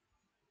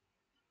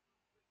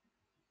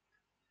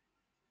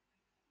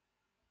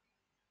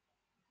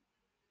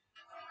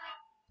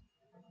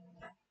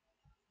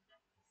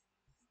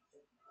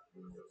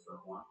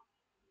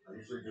 I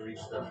usually do each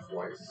step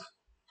twice,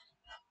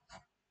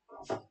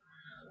 and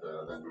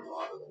then move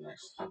on to the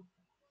next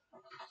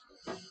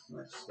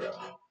step.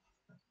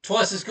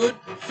 Twice is good.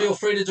 Feel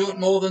free to do it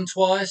more than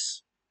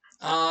twice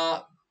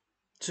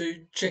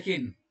to check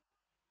in.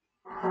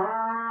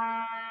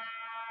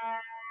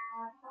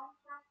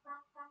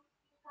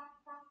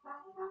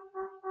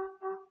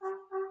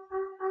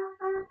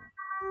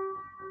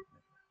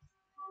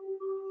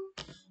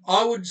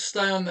 I would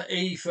stay on the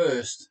E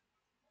first.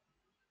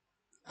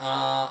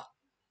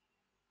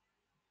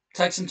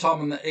 Take some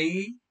time on the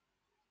E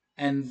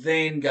and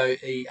then go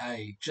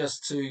EA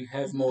just to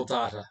have more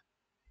data.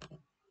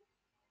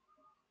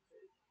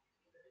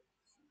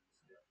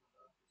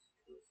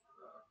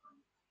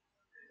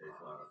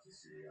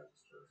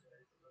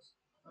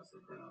 That's the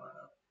printout I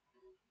have.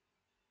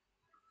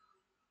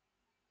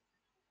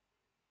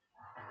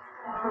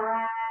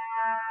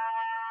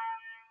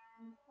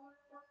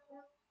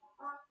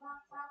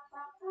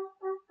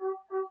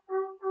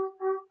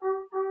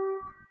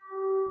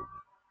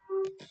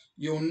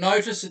 You'll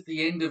notice at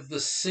the end of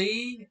the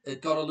C,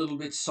 it got a little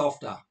bit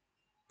softer,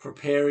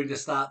 preparing to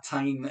start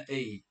tonguing the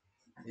E.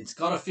 It's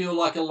got to feel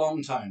like a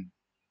long tone.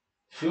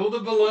 Feel the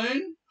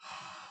balloon.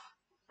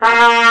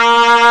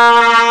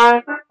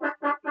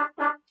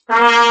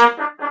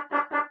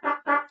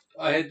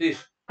 I had this.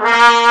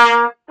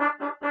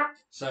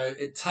 So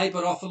it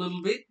tapered off a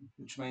little bit,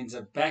 which means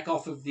a back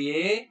off of the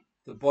air.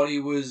 The body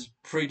was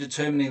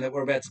predetermining that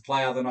we're about to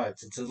play other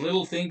notes. It's a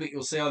little thing, but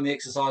you'll see on the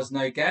exercise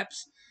no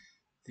gaps.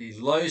 The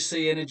low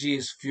C energy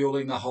is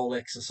fueling the whole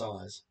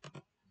exercise.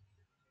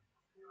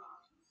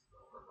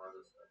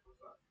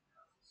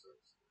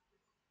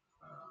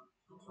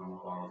 Tone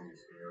quality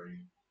is airy.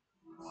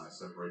 When I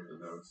separate the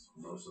notes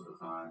most of the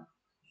time,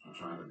 I'm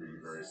trying to be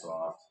very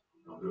soft.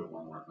 I'll do it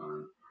one more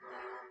time.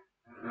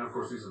 And of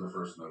course, these are the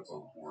first notes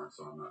on the horn,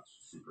 so I'm not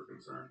super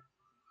concerned.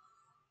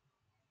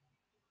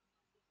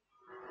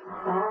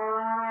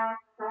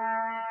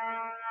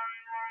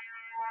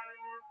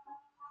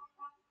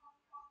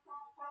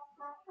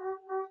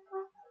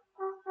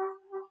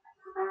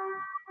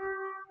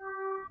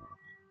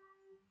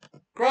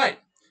 Great.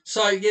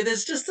 So, yeah,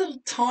 there's just a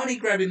tiny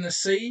grab in the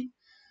C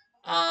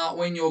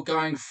when you're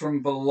going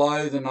from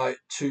below the note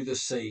to the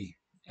C.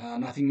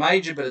 Nothing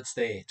major, but it's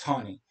there,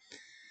 tiny.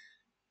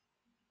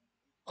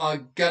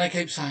 I'm going to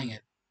keep saying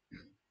it.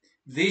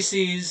 This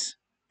is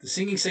the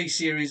Singing C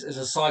series is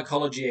a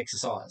psychology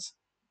exercise.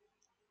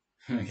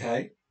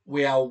 Okay?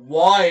 We are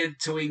wired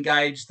to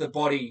engage the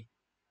body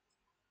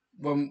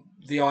when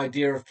the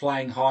idea of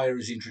playing higher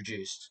is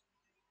introduced.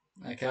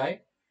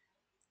 Okay?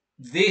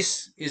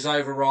 This is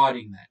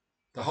overriding that.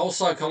 The whole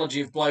psychology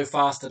of blow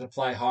faster to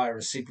play higher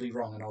is simply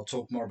wrong, and I'll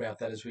talk more about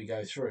that as we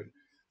go through.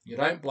 You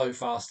don't blow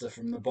faster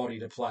from the body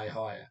to play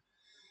higher.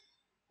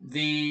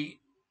 The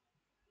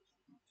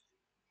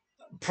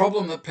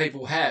problem that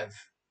people have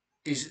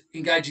is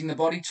engaging the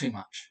body too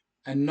much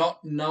and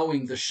not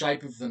knowing the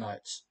shape of the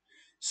notes.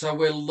 So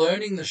we're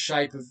learning the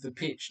shape of the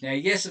pitch. Now,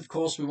 yes, of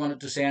course, we want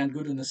it to sound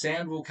good and the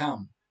sound will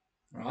come,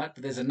 right?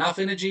 But there's enough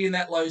energy in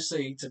that low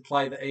C to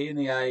play the E and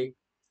the A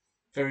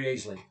very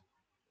easily.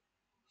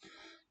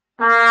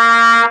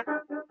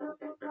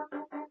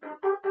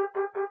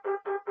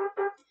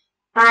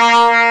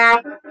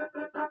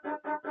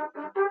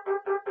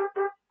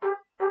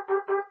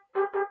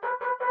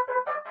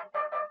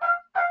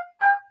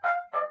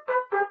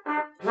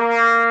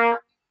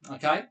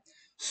 Okay,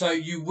 so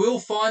you will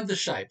find the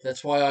shape.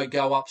 That's why I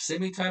go up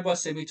semitone by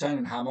semitone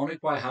and harmonic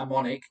by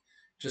harmonic,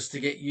 just to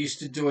get used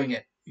to doing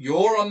it.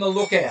 You're on the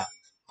lookout,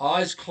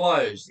 eyes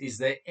closed. Is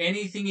there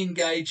anything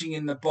engaging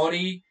in the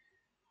body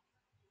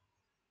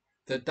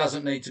that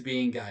doesn't need to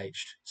be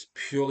engaged? It's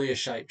purely a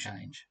shape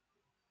change.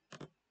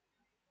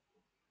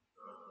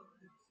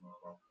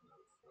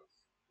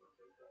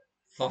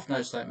 Soft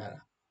notes don't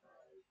matter.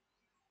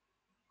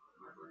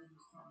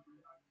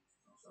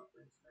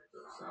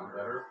 Sound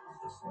better?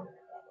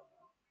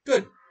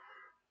 Good.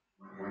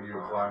 When you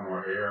apply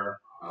more air,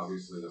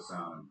 obviously the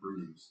sound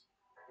improves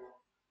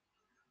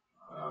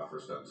for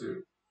step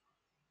 2.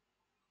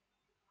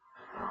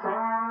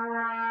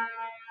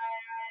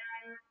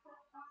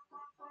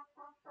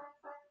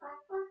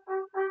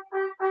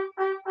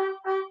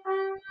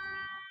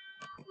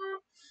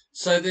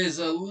 So there's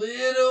a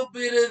little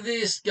bit of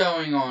this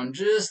going on,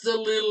 just a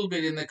little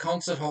bit in the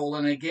concert hall.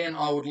 And again,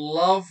 I would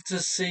love to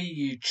see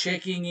you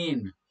checking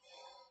in,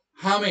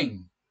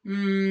 humming.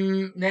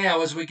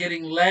 Now, as we're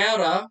getting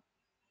louder,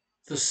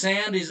 the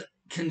sound is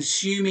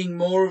consuming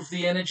more of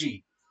the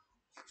energy.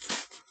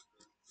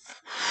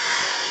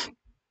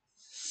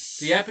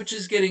 The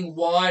aperture's getting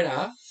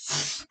wider,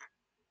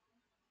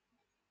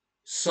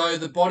 so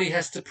the body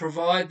has to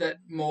provide that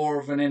more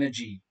of an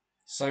energy.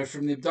 So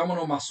from the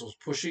abdominal muscles,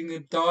 pushing the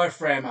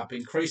diaphragm up,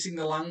 increasing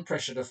the lung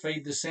pressure to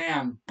feed the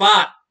sound.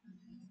 But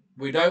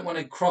we don't want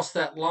to cross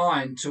that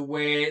line to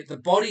where the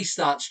body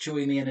starts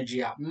chewing the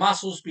energy up,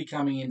 muscles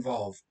becoming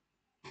involved.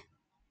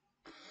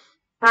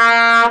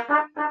 When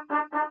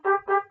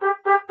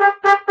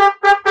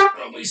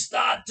we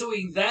start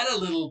doing that a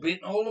little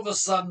bit, all of a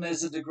sudden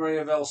there's a degree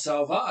of El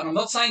Salva, and I'm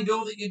not saying,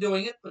 Bill, that you're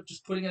doing it, but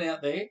just putting it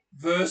out there,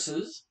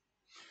 versus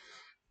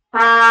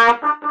when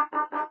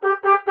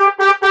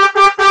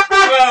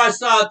I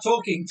start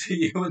talking to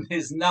you and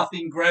there's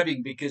nothing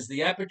grabbing because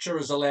the aperture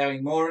is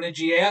allowing more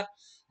energy out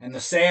and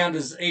the sound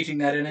is eating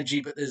that energy,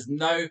 but there's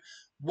no,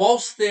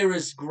 whilst there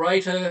is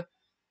greater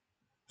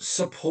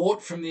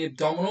support from the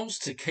abdominals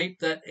to keep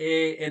that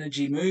air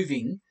energy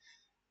moving,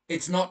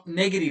 it's not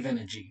negative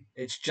energy.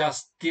 It's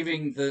just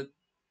giving the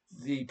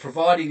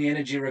providing the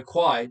energy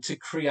required to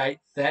create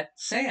that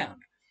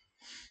sound.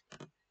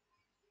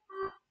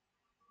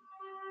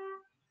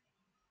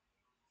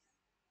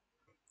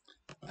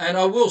 And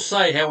I will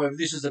say, however,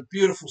 this is a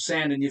beautiful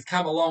sound and you've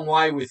come a long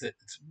way with it.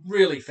 It's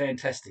really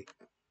fantastic.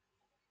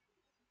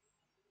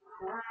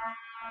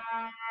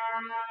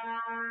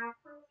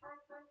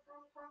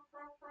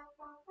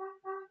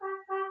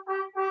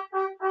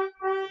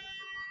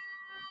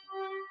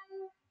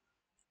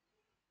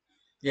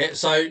 Yeah,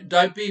 so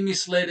don't be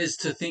misled as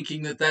to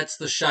thinking that that's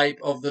the shape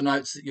of the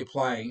notes that you're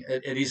playing.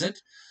 It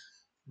isn't.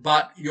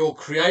 But you're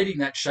creating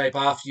that shape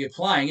after you're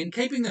playing and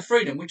keeping the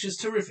freedom, which is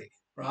terrific,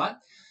 right?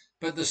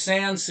 But the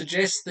sound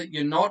suggests that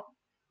you're not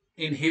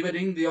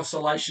inhibiting the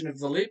oscillation of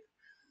the lip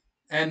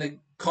and the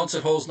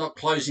concert hall's not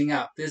closing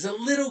up. There's a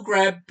little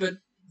grab, but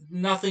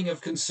nothing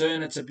of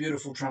concern. It's a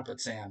beautiful trumpet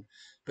sound.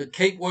 But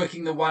keep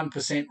working the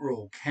 1%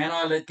 rule. Can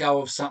I let go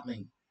of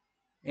something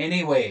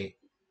anywhere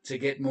to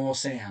get more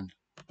sound?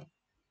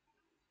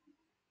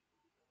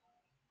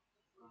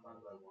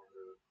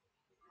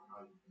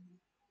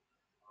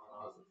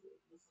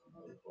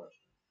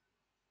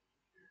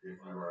 If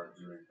you are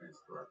doing things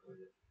correctly,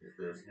 if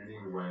there's any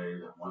way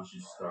that once you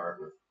start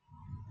with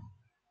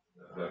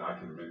that I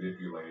can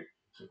manipulate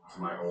to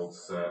my old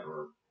set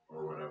or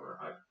whatever,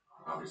 I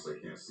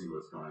obviously can't see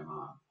what's going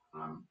on.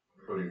 I'm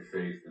putting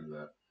faith in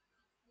the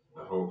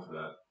hope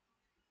that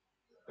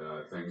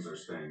things are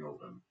staying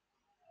open.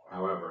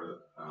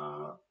 However,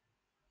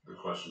 the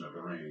question of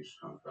the range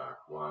comes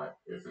back. Why,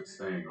 if it's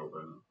staying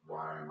open,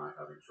 why am I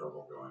having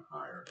trouble going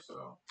higher?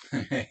 So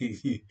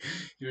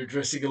you're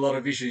addressing a lot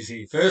of issues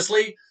here.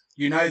 Firstly,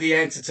 you know the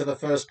answer to the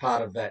first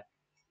part of that.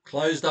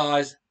 Closed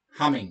eyes,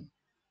 humming,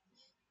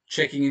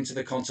 checking into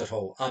the concert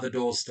hall. Are the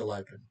doors still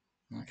open?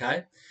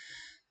 Okay.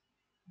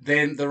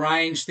 Then the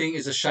range thing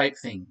is a shape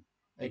thing.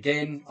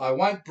 Again, I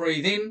won't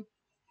breathe in.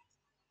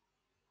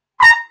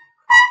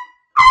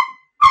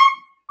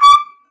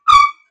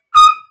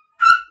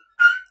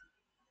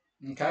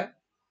 Okay.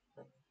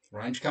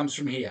 Range comes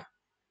from here,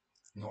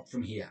 not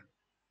from here.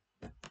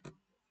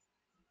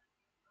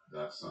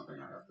 That's something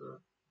I have to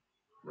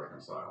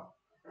reconcile.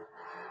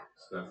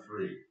 Step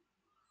 3.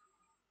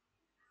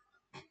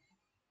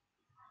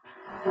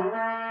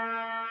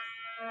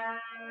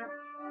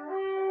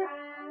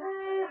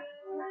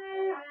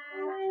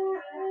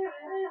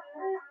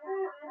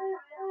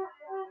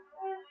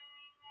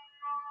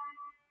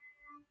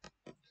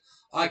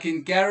 I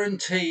can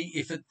guarantee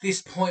if at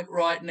this point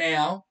right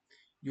now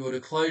you were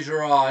to close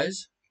your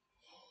eyes,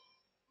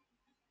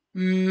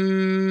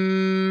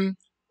 you'll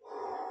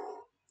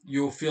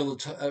feel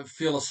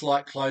a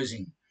slight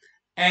closing.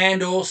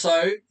 And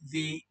also,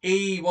 the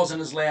E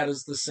wasn't as loud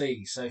as the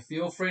C. So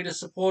feel free to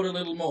support a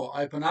little more.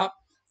 Open up.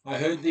 I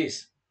heard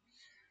this.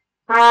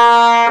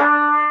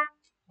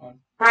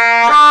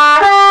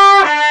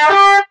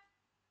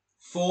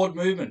 Forward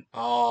movement.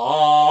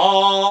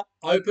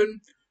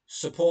 Open.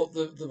 Support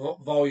the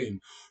volume.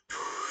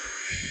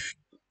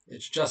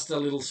 It's just a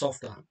little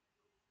softer.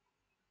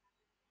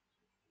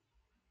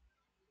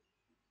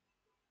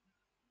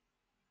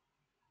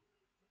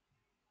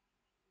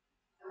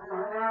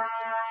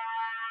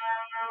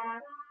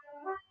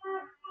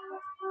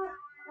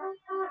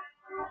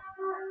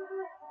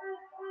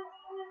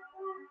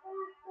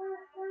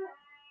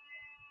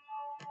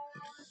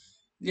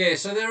 Yeah,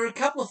 so there are a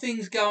couple of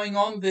things going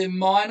on. They're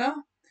minor.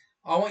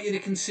 I want you to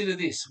consider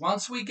this.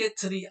 Once we get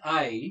to the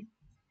A,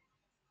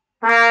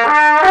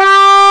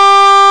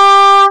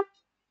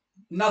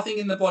 nothing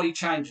in the body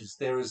changes.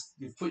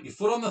 You've put your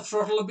foot on the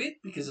throttle a bit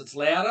because it's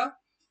louder,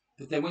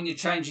 but then when you're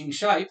changing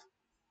shape,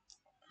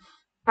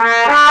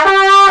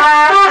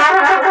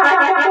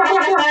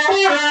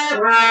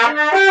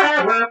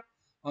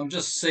 I'm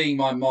just seeing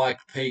my mic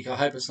peak. I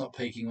hope it's not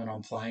peaking when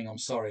I'm playing. I'm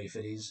sorry if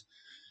it is.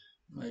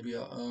 Maybe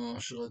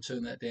should I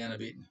turn that down a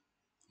bit?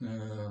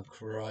 Oh,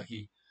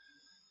 crikey.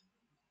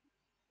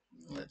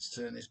 Let's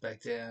turn this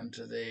back down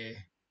to there.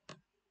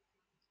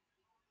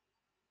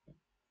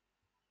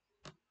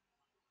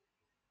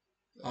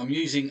 I'm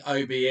using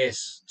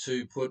OBS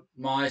to put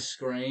my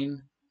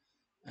screen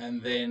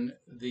and then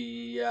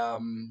the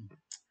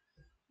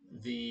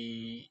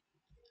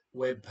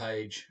web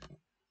page.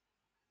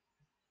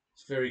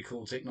 It's very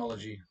cool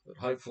technology, but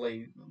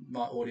hopefully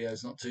my audio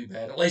is not too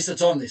bad. At least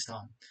it's on this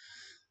time.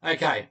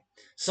 Okay,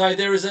 so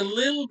there is a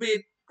little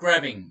bit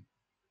grabbing,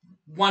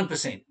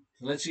 1%.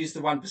 Let's use the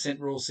 1%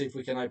 rule, see if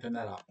we can open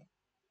that up.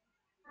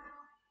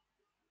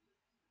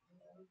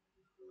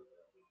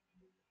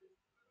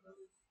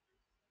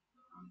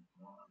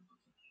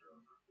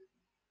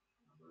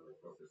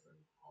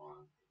 Focusing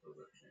on the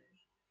rip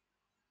change.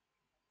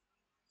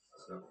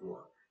 Step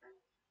 4.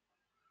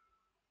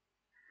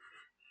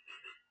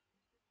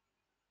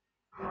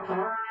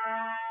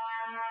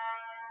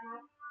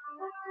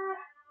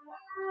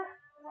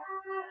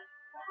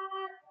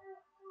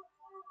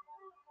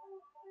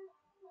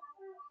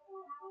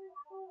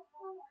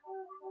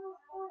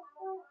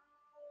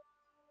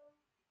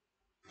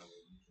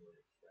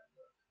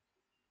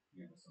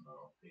 Some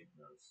eighth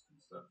notes in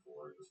step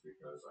 4 just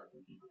because I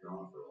can keep it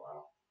going for a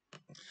while.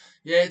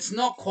 Yeah, it's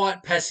not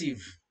quite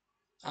passive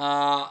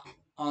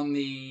on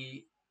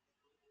the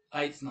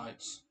eighth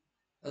notes.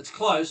 It's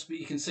close, but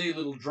you can see a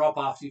little drop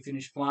after you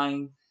finish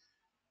playing.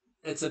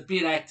 It's a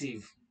bit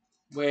active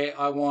where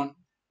I want.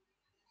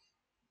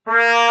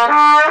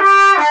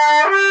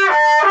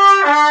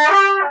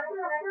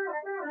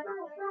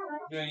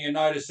 Then you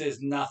notice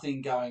there's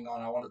nothing going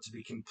on. I want it to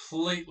be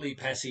completely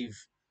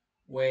passive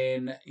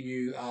when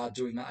you are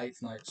doing the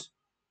eighth notes.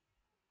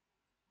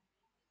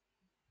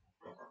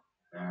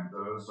 And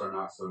those are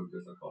not so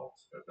difficult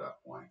at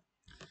that point.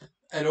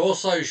 It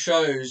also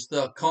shows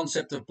the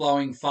concept of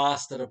blowing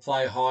faster to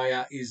play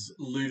higher is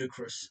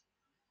ludicrous.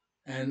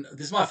 And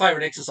this is my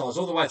favourite exercise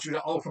all the way through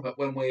to ultimate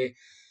when we're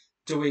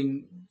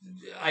doing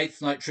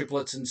eighth note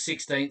triplets and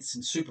sixteenths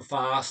and super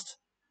fast.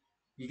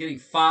 You're getting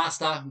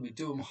faster. We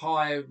do them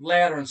higher,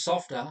 louder and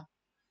softer.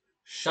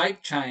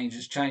 Shape change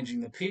is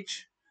changing the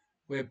pitch.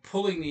 We're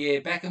pulling the air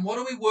back. And what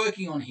are we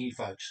working on here,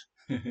 folks?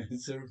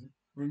 So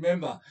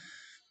remember,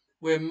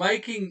 we're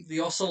making the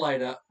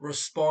oscillator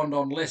respond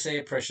on less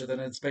air pressure than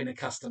it's been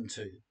accustomed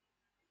to.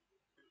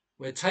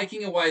 We're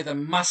taking away the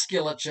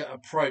musculature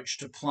approach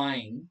to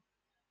playing,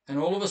 and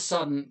all of a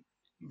sudden,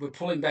 we're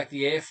pulling back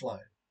the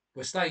airflow.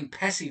 We're staying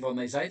passive on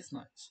these eighth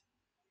notes.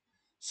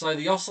 So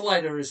the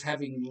oscillator is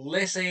having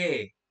less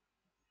air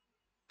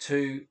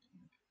to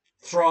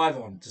thrive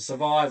on, to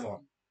survive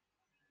on.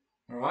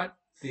 All right?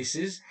 This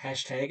is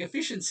hashtag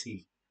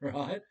efficiency,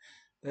 right?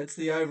 That's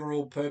the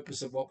overall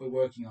purpose of what we're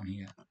working on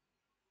here.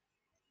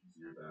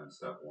 You're done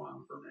step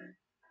 1 for me.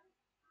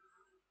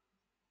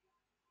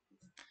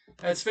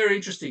 It's very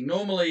interesting.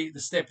 Normally, the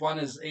step 1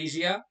 is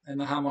easier and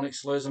the harmonic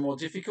slurs are more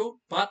difficult,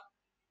 but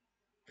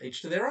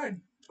each to their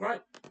own.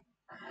 Great.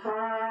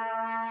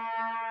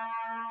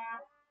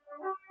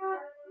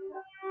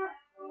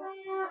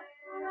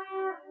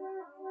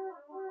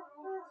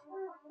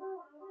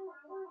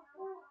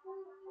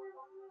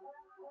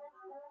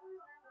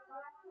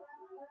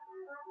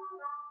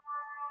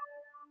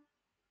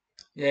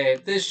 Yeah,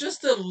 there's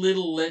just a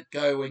little let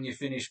go when you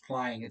finish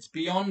playing. It's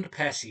beyond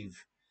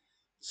passive.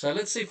 So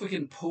let's see if we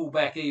can pull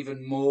back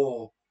even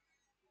more.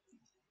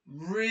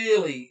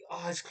 Really,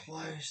 eyes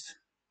closed.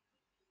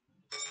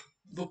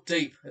 Look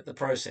deep at the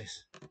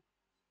process. No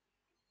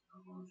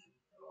motion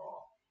at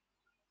all,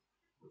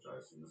 which I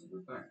assume is a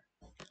good thing.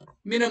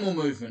 Minimal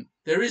movement.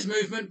 There is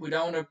movement. We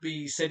don't want to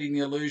be setting the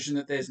illusion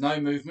that there's no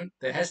movement.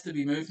 There has to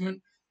be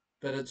movement,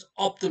 but it's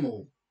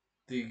optimal,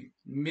 the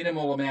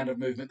minimal amount of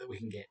movement that we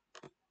can get.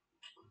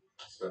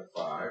 Step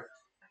 5.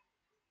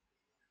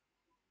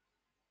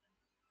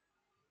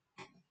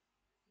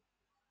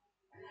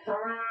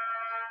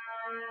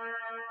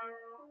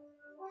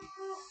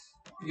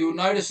 you'll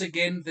notice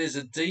again there's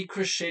a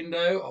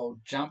decrescendo. I'll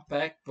jump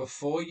back.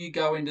 Before you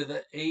go into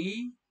the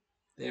E,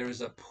 there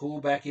is a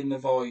pullback in the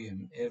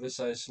volume ever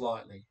so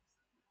slightly.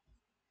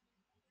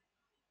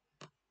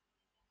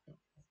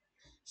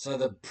 So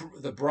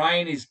the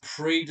brain is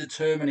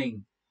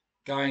predetermining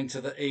going to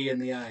the E and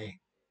the A.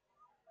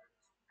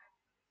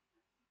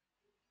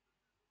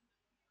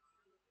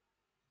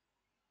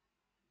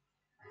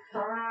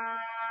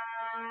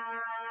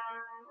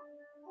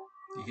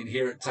 You can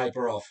hear it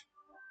taper off.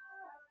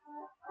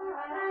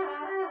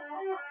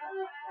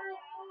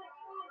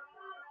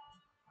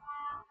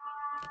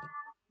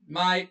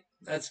 Mate,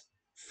 that's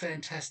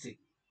fantastic.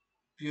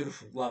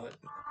 Beautiful. Love it.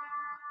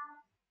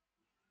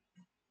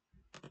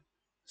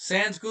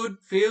 Sounds good,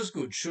 feels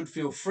good, should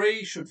feel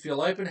free, should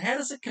feel open. How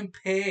does it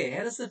compare?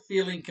 How does the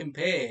feeling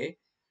compare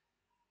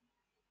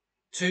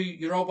to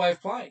your old way of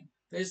playing?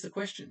 There's the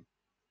question.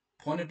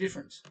 Point of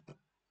difference.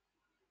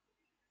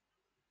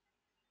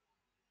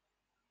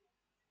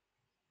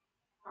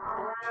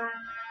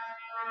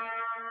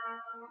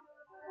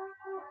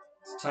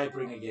 It's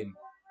tapering again.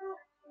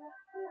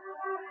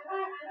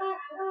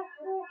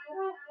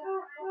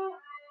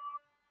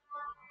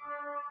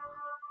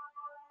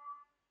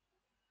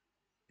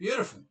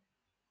 Beautiful.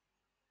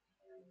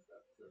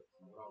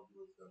 What I'll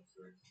do with step 6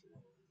 is,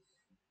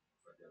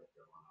 if I get it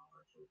going, I'll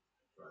actually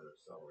try to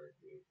accelerate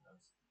the ATEX.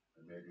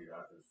 And maybe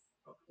that is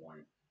a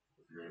point,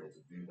 if you're able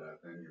to do that,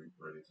 then you're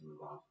ready to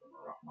move on to the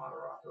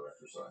moderato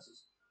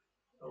exercises.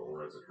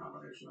 Or it's a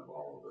combination of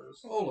all of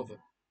those. All of it.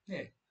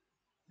 Yeah.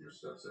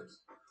 Here's step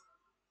 6.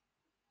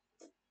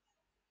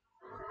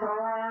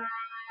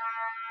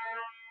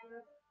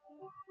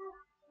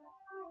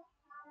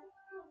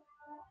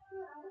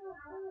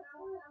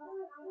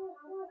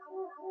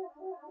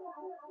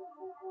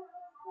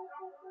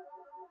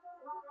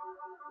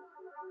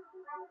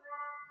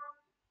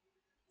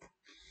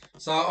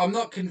 So I'm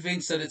not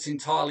convinced that it's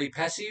entirely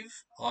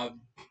passive.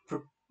 I'm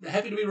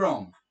happy to be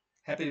wrong.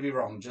 Happy to be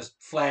wrong. Just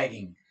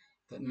flagging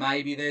that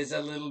maybe there's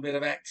a little bit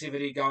of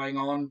activity going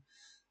on.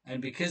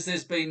 And because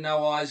there's been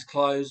no eyes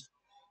closed,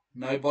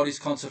 no body's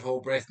concert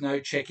hall breath, no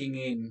checking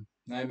in,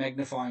 no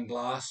magnifying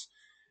glass,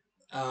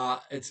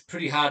 it's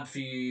pretty hard for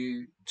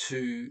you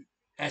to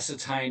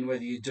ascertain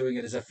whether you're doing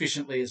it as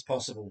efficiently as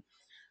possible.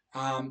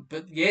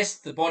 But yes,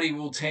 the body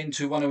will tend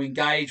to want to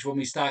engage when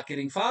we start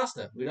getting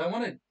faster. We don't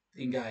want to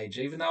engage,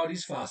 even though it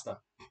is faster.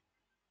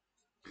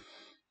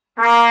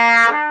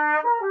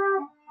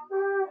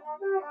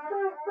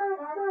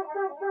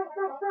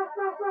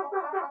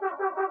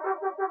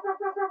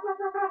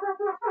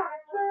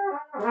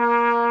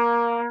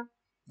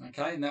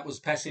 Okay, and that was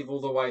passive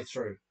all the way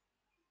through.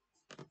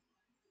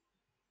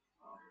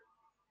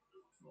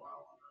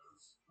 Wow,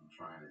 I'm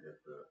trying to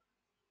get the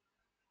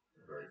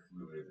very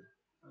fluid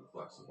and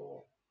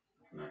flexible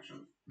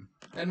connection.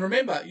 And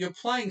remember, you're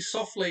playing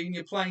softly and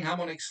you're playing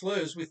harmonic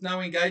slurs with no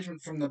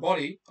engagement from the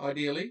body,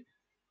 ideally.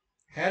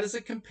 How does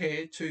it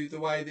compare to the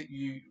way that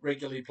you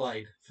regularly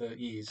played for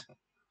years?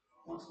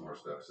 Once more,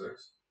 step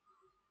 6.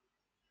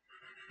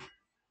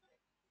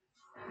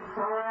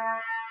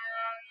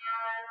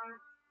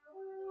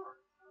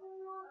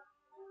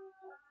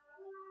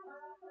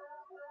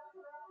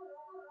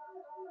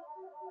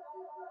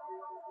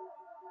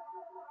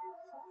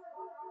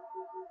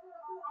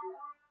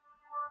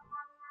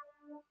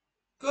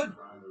 Good. I'm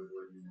trying to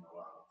avoid using a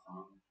lot of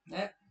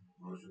tongue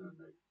motion and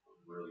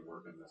really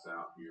working this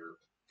out here.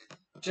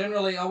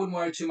 Generally, I wouldn't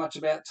worry too much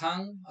about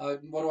tongue.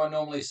 What do I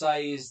normally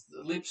say is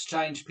lips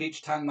change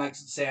pitch, tongue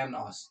makes it sound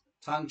nice.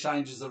 Tongue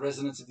changes the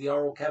resonance of the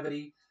oral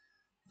cavity.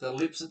 The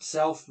lips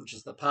itself, which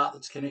is the part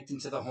that's connecting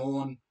to the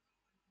horn,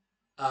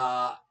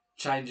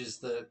 changes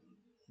the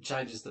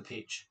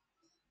pitch.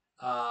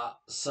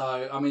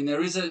 So I mean,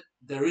 there is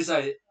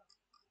a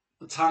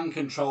tongue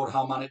controlled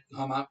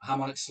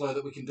harmonic slur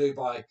that we can do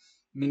by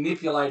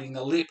manipulating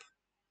the lip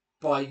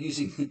by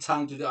using the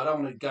tongue to do. I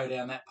don't want to go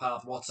down that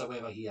path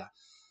whatsoever here.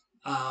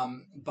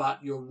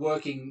 But you're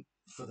working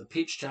for the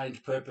pitch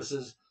change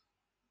purposes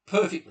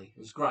perfectly. It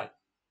was great.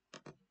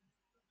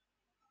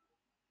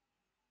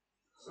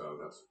 So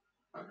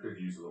I could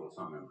use a little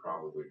tongue and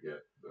probably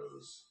get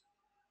those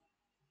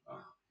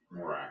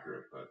more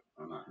accurate, but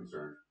I'm not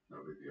concerned. No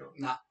big deal.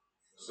 Nah.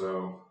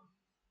 So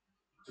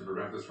to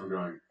prevent this from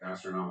going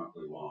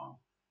astronomically long,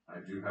 I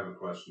do have a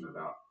question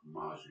about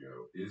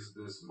Maggio. Is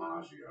this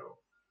Maggio?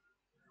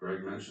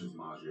 Greg mentions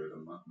Maggio,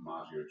 the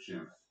Maggio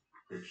chimp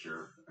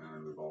picture,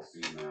 and we've all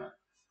seen that.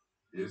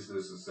 Is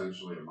this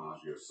essentially a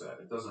Maggio set?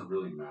 It doesn't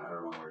really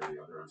matter one way or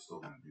the other. I'm still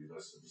going to do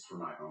this just for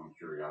my own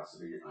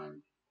curiosity.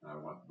 I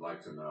would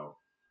like to know,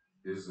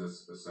 is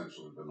this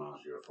essentially the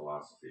Maggio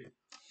philosophy?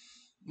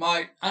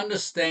 My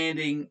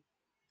understanding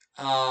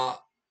of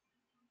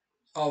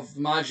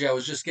Maggio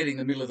was just getting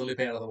the middle of the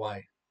lip out of the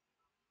way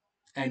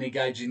and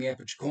engaging the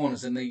aperture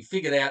corners. And they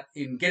figured out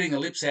in getting the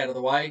lips out of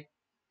the way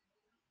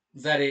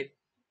that it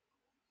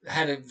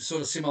had a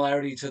sort of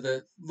similarity to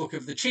the look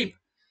of the chimp.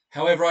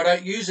 However, I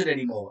don't use it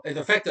anymore. And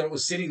the fact that it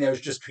was sitting there was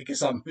just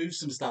because I moved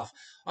some stuff.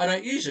 I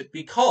don't use it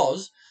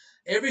because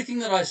everything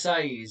that I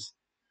say is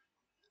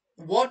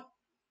what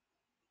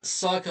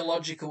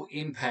psychological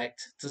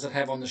impact does it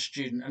have on the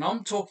student? And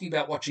I'm talking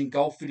about watching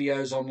golf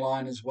videos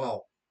online as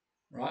well,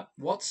 right?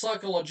 What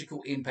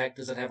psychological impact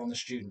does it have on the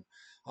student?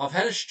 I've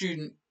had a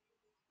student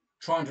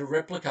trying to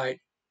replicate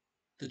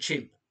the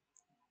chimp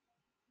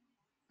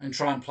and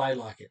try and play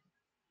like it.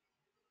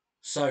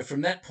 So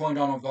from that point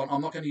on, I've gone,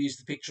 I'm not going to use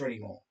the picture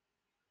anymore,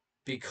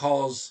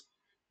 because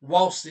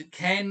whilst it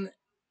can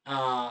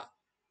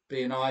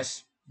be a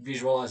nice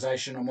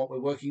visualization on what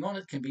we're working on,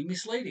 it can be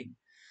misleading.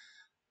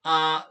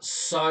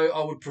 So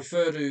I would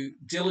prefer to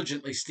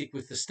diligently stick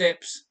with the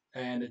steps,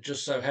 and it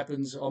just so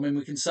happens, I mean,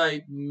 we can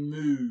say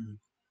moo,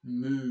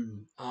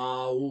 moo,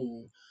 ah,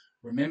 ooh.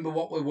 Remember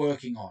what we're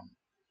working on.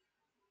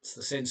 It's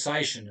the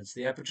sensation, it's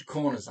the aperture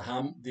corners,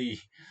 the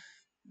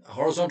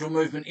horizontal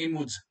movement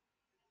inwards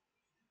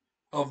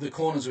of the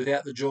corners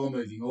without the jaw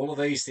moving. All of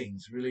these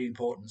things really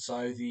important.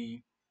 So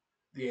the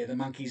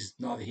monkey's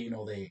neither here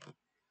nor there.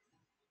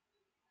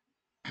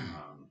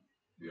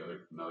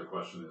 Another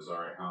question is, all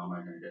right, how am I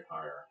going to get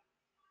higher?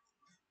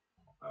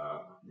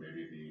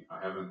 I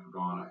haven't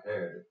gone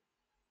ahead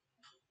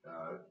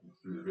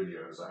through the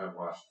videos. I have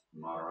watched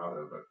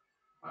Moderado, but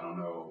I don't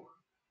know,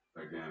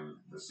 again,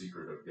 the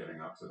secret of getting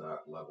up to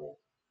that level.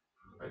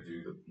 I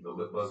do the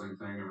lip buzzing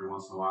thing every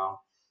once in a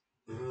while.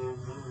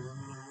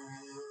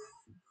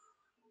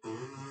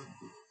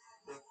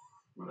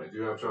 But I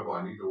do have trouble.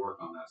 I need to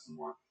work on that some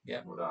more.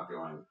 Yep. Without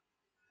going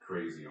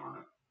crazy on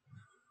it.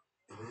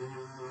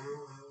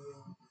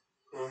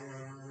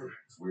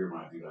 It's weird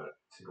when I do that. It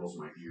tickles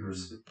my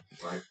ears.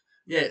 Right?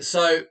 Yeah,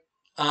 so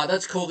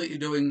that's cool that you're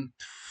doing,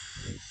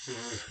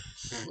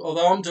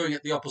 although I'm doing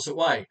it the opposite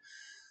way.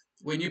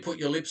 When you put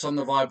your lips on,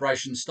 the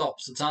vibration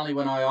stops. It's only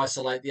when I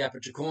isolate the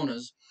aperture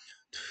corners.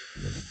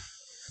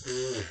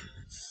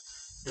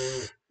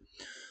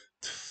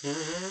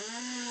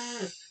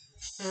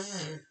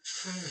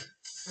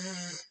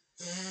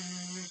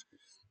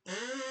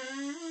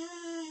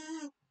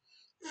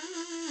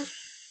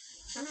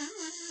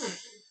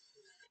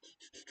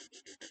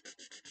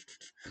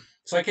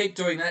 So I keep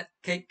doing that,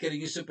 keep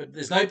getting used to it, but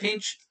there's no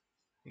pinch.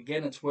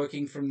 Again, it's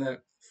working from the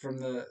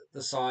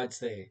sides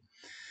there.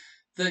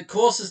 The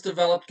course is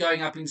developed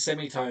going up in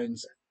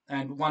semitones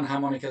and one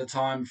harmonic at a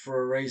time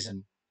for a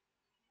reason.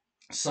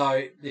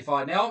 So if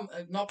I now,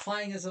 I'm not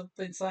playing, as I've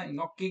been saying,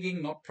 not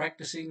gigging, not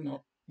practicing,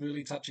 not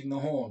really touching the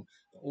horn,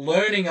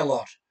 learning a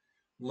lot,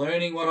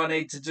 learning what I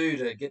need to do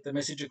to get the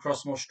message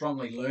across more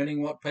strongly,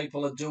 learning what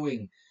people are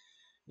doing,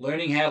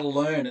 learning how to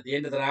learn. At the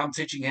end of the day, I'm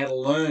teaching how to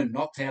learn,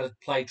 not how to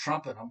play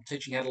trumpet. I'm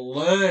teaching how to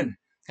learn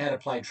how to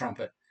play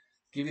trumpet,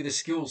 give you the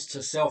skills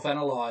to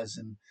self-analyze,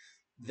 and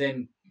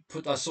then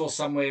I saw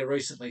somewhere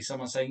recently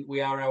someone saying we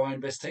are our own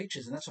best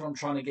teachers, and that's what I'm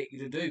trying to get you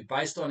to do,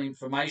 based on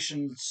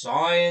information,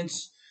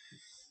 science,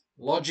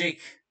 logic,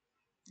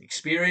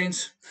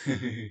 experience.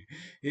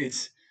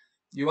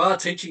 You are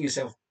teaching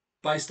yourself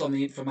based on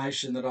the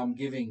information that I'm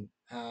giving,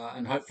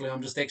 and hopefully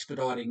I'm just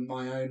expediting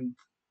my own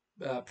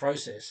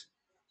process.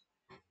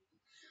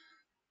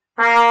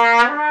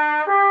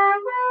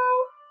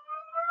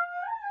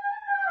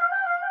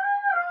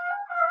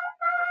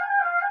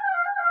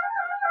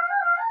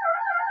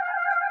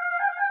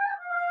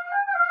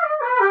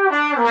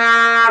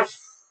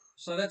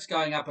 So that's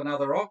going up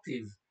another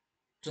octave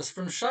just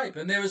from shape,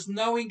 and there is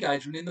no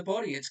engagement in the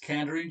body. It's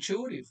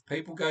counterintuitive.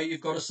 People go, you've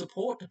got a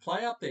support to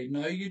play up there.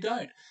 No, you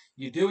don't.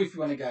 You do if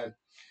you want to go.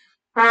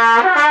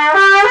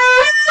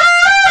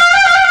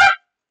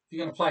 If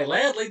you're going to play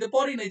loudly, the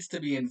body needs to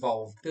be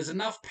involved. There's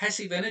enough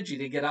passive energy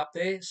to get up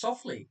there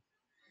softly.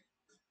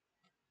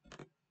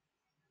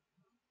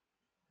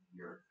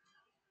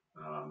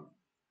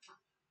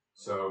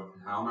 So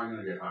how am I going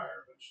to get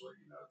higher eventually?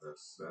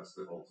 That's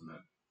the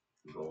ultimate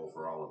goal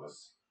for all of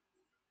us.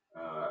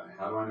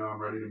 How do I know I'm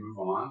ready to move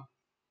on?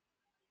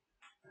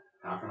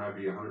 How can I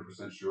be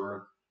 100%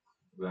 sure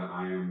that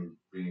I am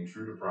being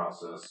true to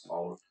process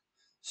all of it?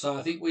 So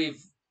I think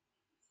we've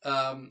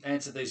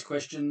answered these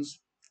questions.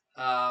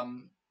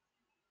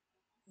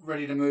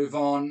 Ready to move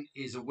on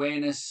is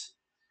awareness,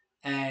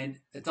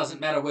 and it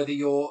doesn't matter whether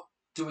you're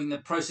doing the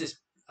process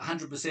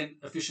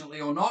 100%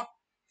 efficiently or not.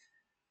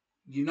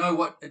 You know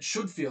what it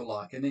should feel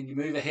like, and then you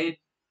move ahead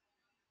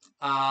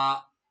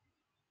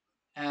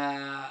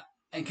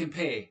and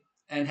compare.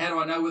 And how do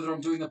I know whether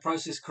I'm doing the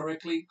process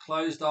correctly?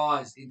 Closed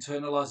eyes,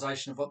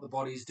 internalization of what the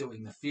body is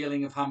doing, the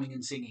feeling of humming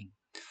and singing.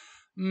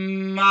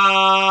 It's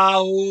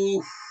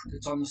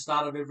on the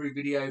start of every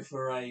video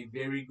for a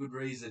very good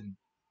reason.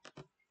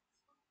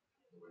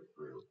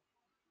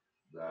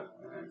 That,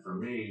 and for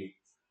me,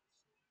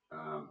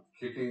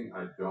 kicking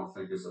I don't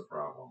think is a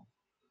problem.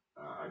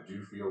 I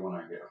do feel when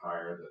I get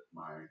higher that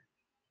my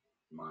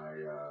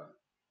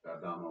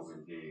abdominals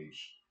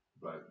engage,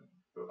 but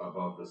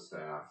above the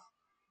staff,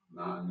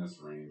 not in this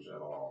range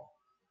at all.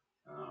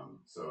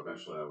 So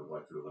eventually I would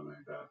like to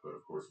eliminate that, but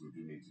of course we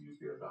do need to use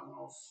the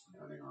abdominals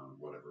depending on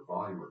whatever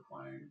volume we're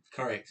playing.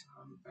 Correct.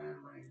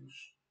 And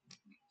range.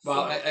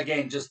 Well, so,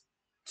 again, just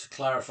to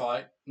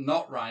clarify,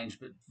 not range,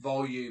 but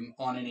volume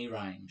on any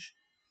range.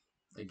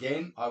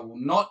 Again, I will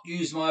not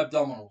use my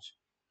abdominals.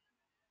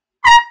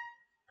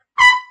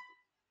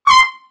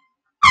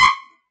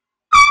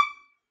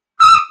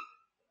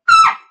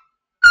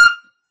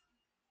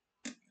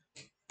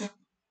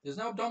 There's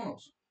no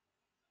abdominals.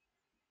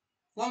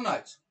 Long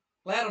notes,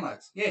 louder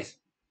notes, yes.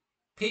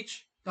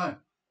 Pitch, no.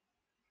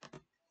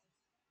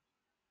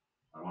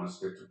 I want to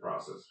stick to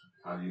process.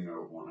 How do you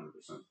know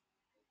 100%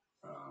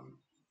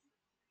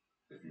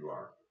 if you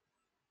are?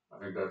 I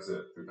think that's it.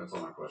 I think that's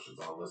all my questions.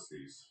 I'll list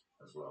these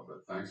as well.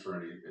 But thanks for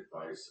any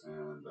advice,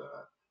 and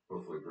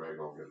hopefully Greg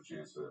will get a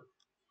chance to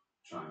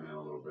chime in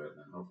a little bit,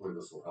 and hopefully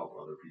this will help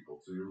other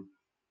people too.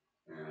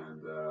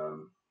 And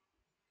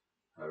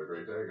have a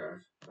great day,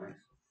 guys. Thanks.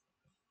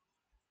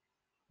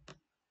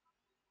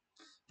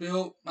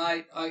 Bill,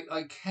 mate,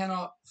 I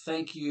cannot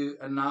thank you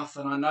enough,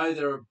 and I know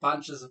there are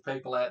bunches of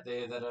people out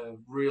there that have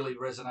really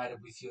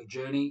resonated with your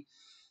journey.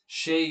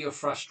 Share your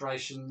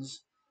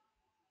frustrations.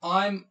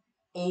 I'm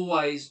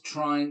always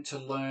trying to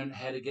learn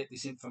how to get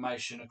this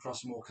information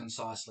across more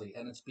concisely,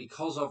 and it's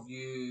because of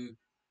you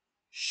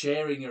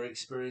sharing your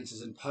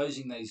experiences and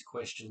posing these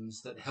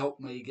questions that help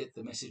me get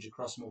the message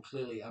across more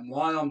clearly, and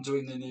why I'm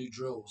doing the new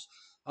drills.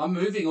 I'm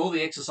moving all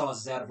the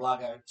exercises out of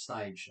Largo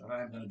stage. I don't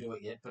know if I'm going to do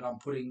it yet, but I'm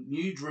putting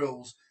new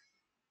drills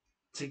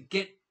to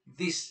get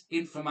this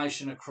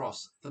information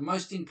across. The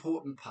most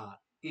important part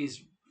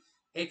is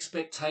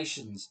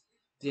expectations,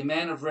 the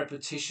amount of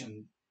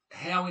repetition,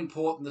 how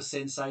important the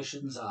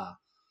sensations are.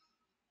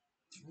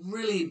 It's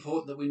really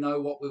important that we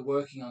know what we're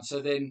working on.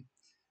 So then,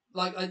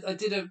 like I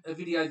did a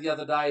video the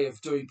other day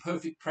of doing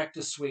perfect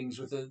practice swings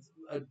with a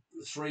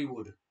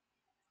 3-wood,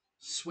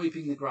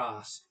 sweeping the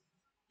grass.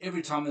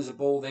 Every time there's a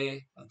ball there,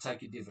 I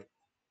take a divot.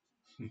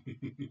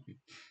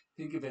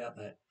 Think about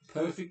that.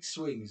 Perfect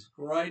swings,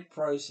 great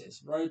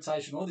process,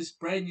 rotation, all this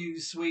brand new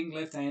swing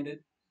left-handed.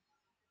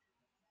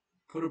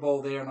 Put a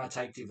ball there and I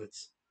take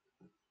divots.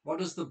 What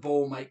does the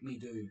ball make me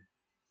do?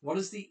 What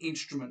does the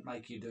instrument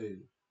make you do?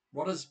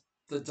 What does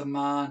the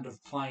demand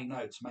of playing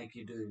notes make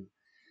you do?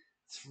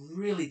 It's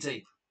really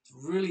deep. It's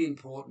really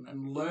important,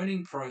 and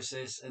learning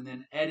process, and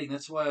then adding.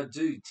 That's why I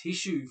do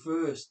tissue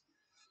first,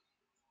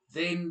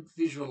 then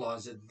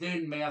visualizer,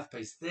 then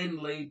mouthpiece,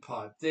 then lead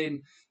pipe,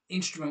 then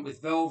instrument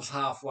with valves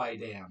halfway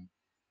down,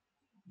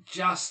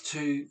 just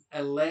to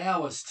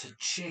allow us to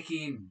check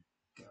in.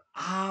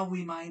 Are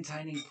we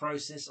maintaining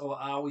process, or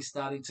are we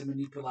starting to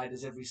manipulate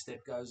as every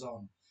step goes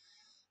on?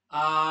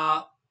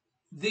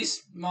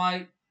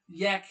 My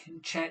yak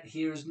chat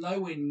here is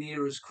nowhere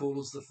near as cool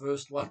as the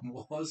first one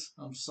was.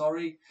 I'm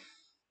sorry.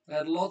 I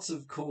had lots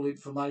of cool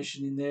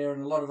information in there,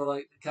 and a lot of it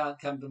I can't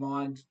come to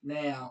mind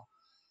now.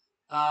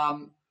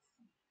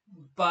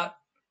 But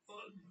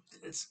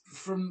it's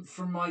from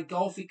my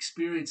golf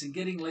experience and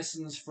getting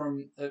lessons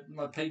from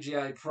my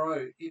PGA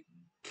Pro.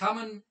 Come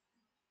and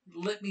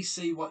let me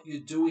see what you're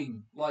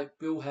doing, like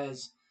Bill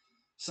has,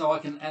 so I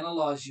can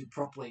analyze you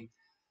properly.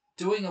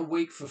 Doing a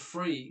week for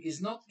free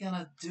is not going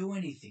to do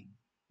anything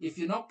if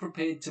you're not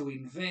prepared to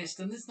invest.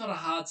 And it's not a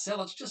hard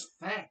sell, it's just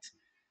fact.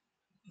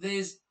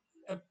 There's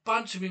a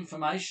bunch of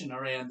information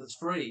around that's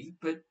free,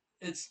 but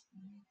it's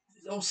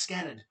all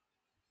scattered.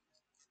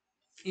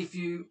 If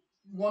you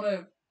want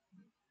to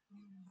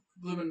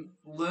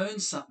learn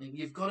something,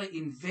 you've got to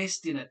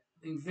invest in it.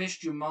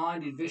 Invest your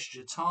mind, invest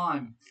your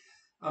time.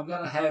 I'm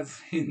going to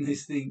have in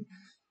this thing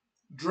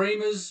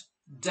dreamers,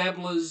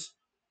 dabblers,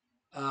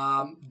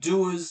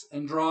 doers,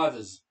 and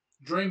drivers.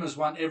 Dreamers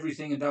want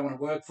everything and don't want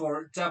to work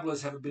for it.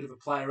 Dabblers have a bit of a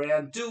play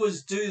around.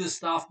 Doers do the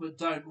stuff but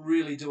don't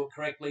really do it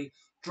correctly.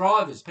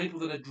 Drivers, people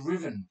that are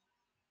driven,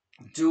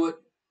 do it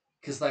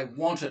because they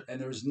want it and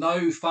there is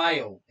no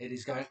fail. It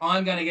is going,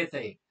 I'm going to get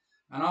there.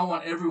 And I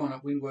want everyone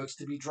at WindWorks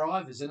to be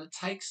drivers. And it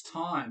takes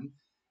time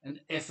and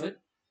effort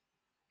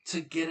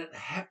to get it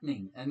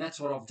happening. And that's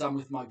what I've done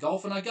with my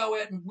golf. And I go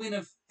out and win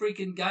a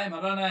freaking game.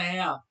 I don't know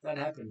how that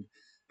happened.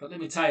 But let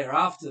me tell you,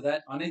 after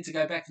that, I need to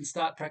go back and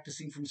start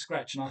practicing from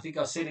scratch. And I think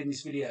I said in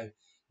this video,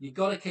 you've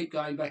got to keep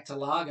going back to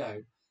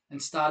Largo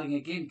and starting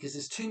again because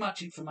there's too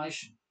much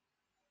information.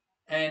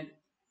 And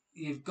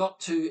you've got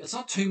to, it's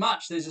not too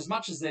much, there's as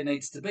much as there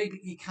needs to be,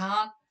 but you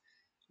can't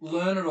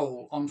learn it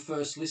all on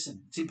first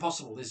listen. It's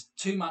impossible. There's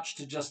too much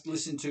to just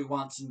listen to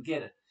once and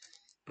get it.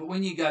 But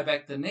when you go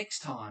back the next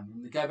time,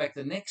 and you go back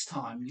the next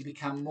time, you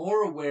become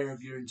more aware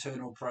of your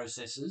internal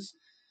processes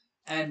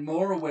and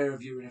more aware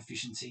of your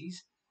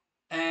inefficiencies.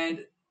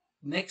 And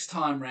next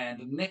time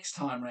round, and next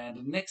time round,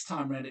 and next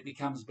time round, it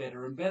becomes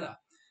better and better.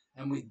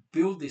 And we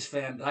build this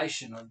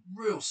foundation, a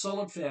real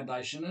solid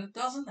foundation. And it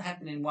doesn't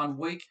happen in 1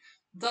 week.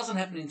 It doesn't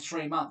happen in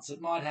 3 months.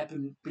 It might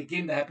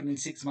begin to happen in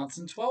 6 months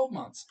and 12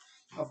 months.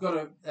 I've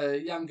got a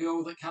young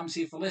girl that comes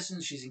here for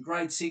lessons. She's in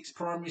grade 6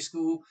 primary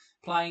school,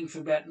 playing for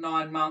about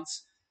 9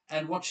 months.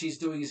 And what she's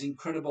doing is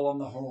incredible on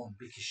the horn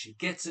because she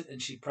gets it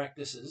and she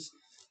practices.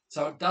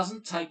 So it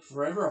doesn't take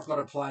forever. I've got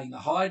her playing the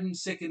Haydn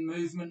second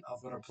movement.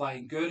 I've got her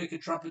playing Goethe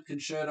trumpet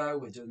concerto.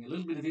 We're doing a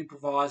little bit of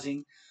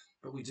improvising,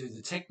 but we do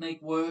the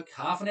technique work,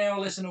 half an hour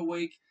lesson a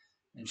week,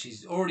 and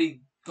she's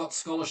already got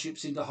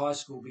scholarships into high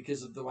school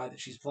because of the way that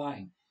she's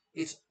playing.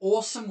 It's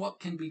awesome what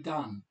can be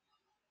done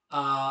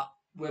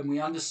when we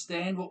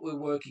understand what we're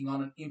working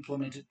on and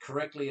implement it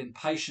correctly and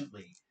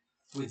patiently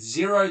with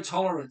zero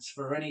tolerance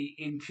for any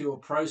impure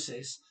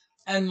process.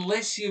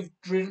 unless you've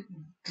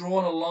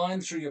drawn a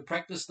line through your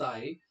practice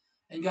day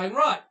and going,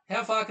 right,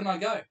 how far can I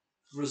go?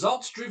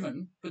 Results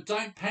driven, but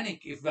don't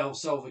panic if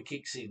Valsalva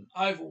kicks in.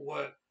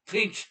 Overwork,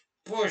 pinch,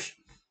 push.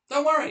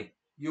 Don't worry,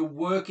 you're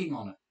working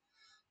on it.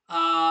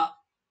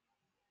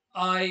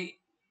 I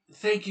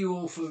thank you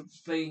all for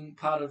being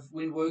part of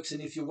WindWorks,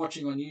 and if you're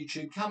watching on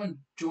YouTube, come and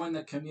join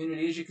the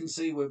community. As you can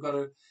see, we've got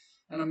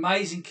an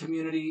amazing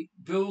community.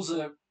 Bill's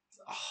a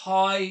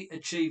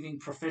high-achieving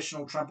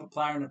professional trumpet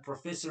player and a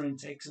professor in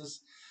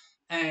Texas,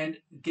 and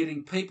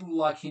getting people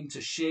like him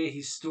to share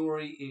his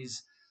story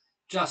is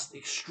just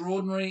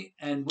extraordinary.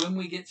 And when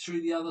we get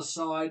through the other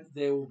side,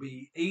 there will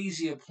be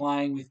easier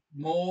playing with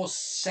more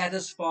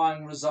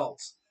satisfying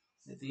results.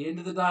 At the end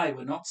of the day,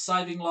 we're not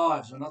saving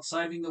lives. We're not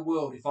saving the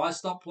world. If I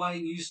stop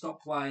playing, you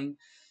stop playing,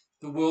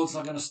 the world's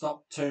not going to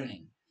stop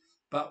turning.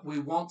 But we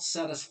want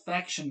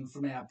satisfaction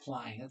from our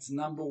playing. It's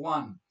number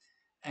one.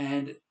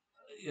 And,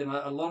 you know,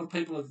 a lot of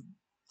people are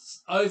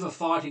over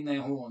fighting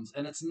their horns,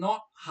 and it's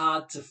not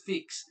hard to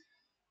fix.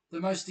 The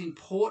most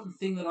important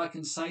thing that I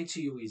can say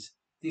to you is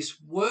this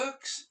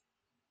works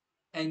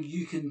and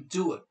you can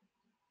do it.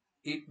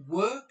 It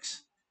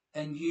works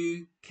and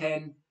you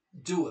can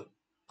do it.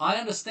 I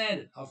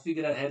understand it. I've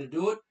figured out how to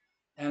do it,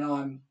 and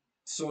I'm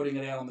sorting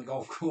it out on the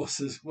golf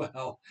course as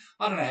well.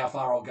 I don't know how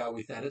far I'll go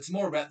with that. It's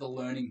more about the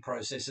learning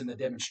process and the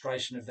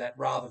demonstration of that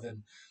rather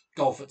than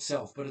golf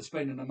itself, but it's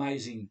been an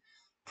amazing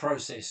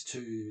process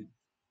to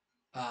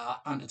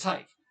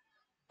undertake.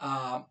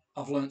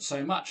 I've learned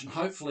so much, and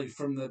hopefully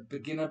from the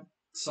beginner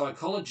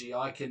psychology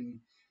I can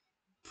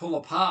pull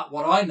apart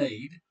what I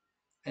need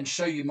and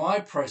show you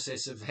my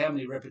process of how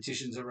many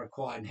repetitions are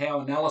required and how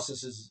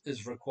analysis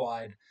is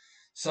required.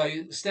 So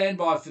stand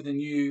by for the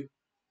new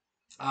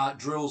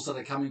drills that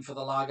are coming for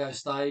the Largo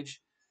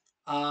stage.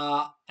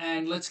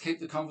 And let's keep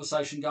the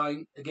conversation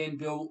going. Again,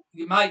 Bill,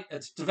 mate,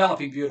 it's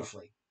developing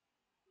beautifully.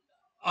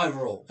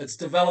 Overall, it's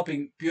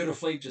developing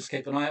beautifully. Just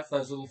keep an eye out for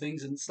those little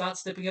things and start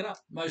stepping it up,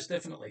 most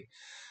definitely.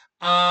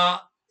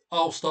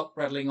 I'll stop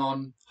rattling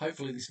on.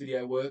 Hopefully this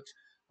video worked.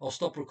 I'll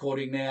stop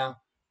recording now.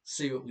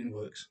 See you at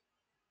WindWorks.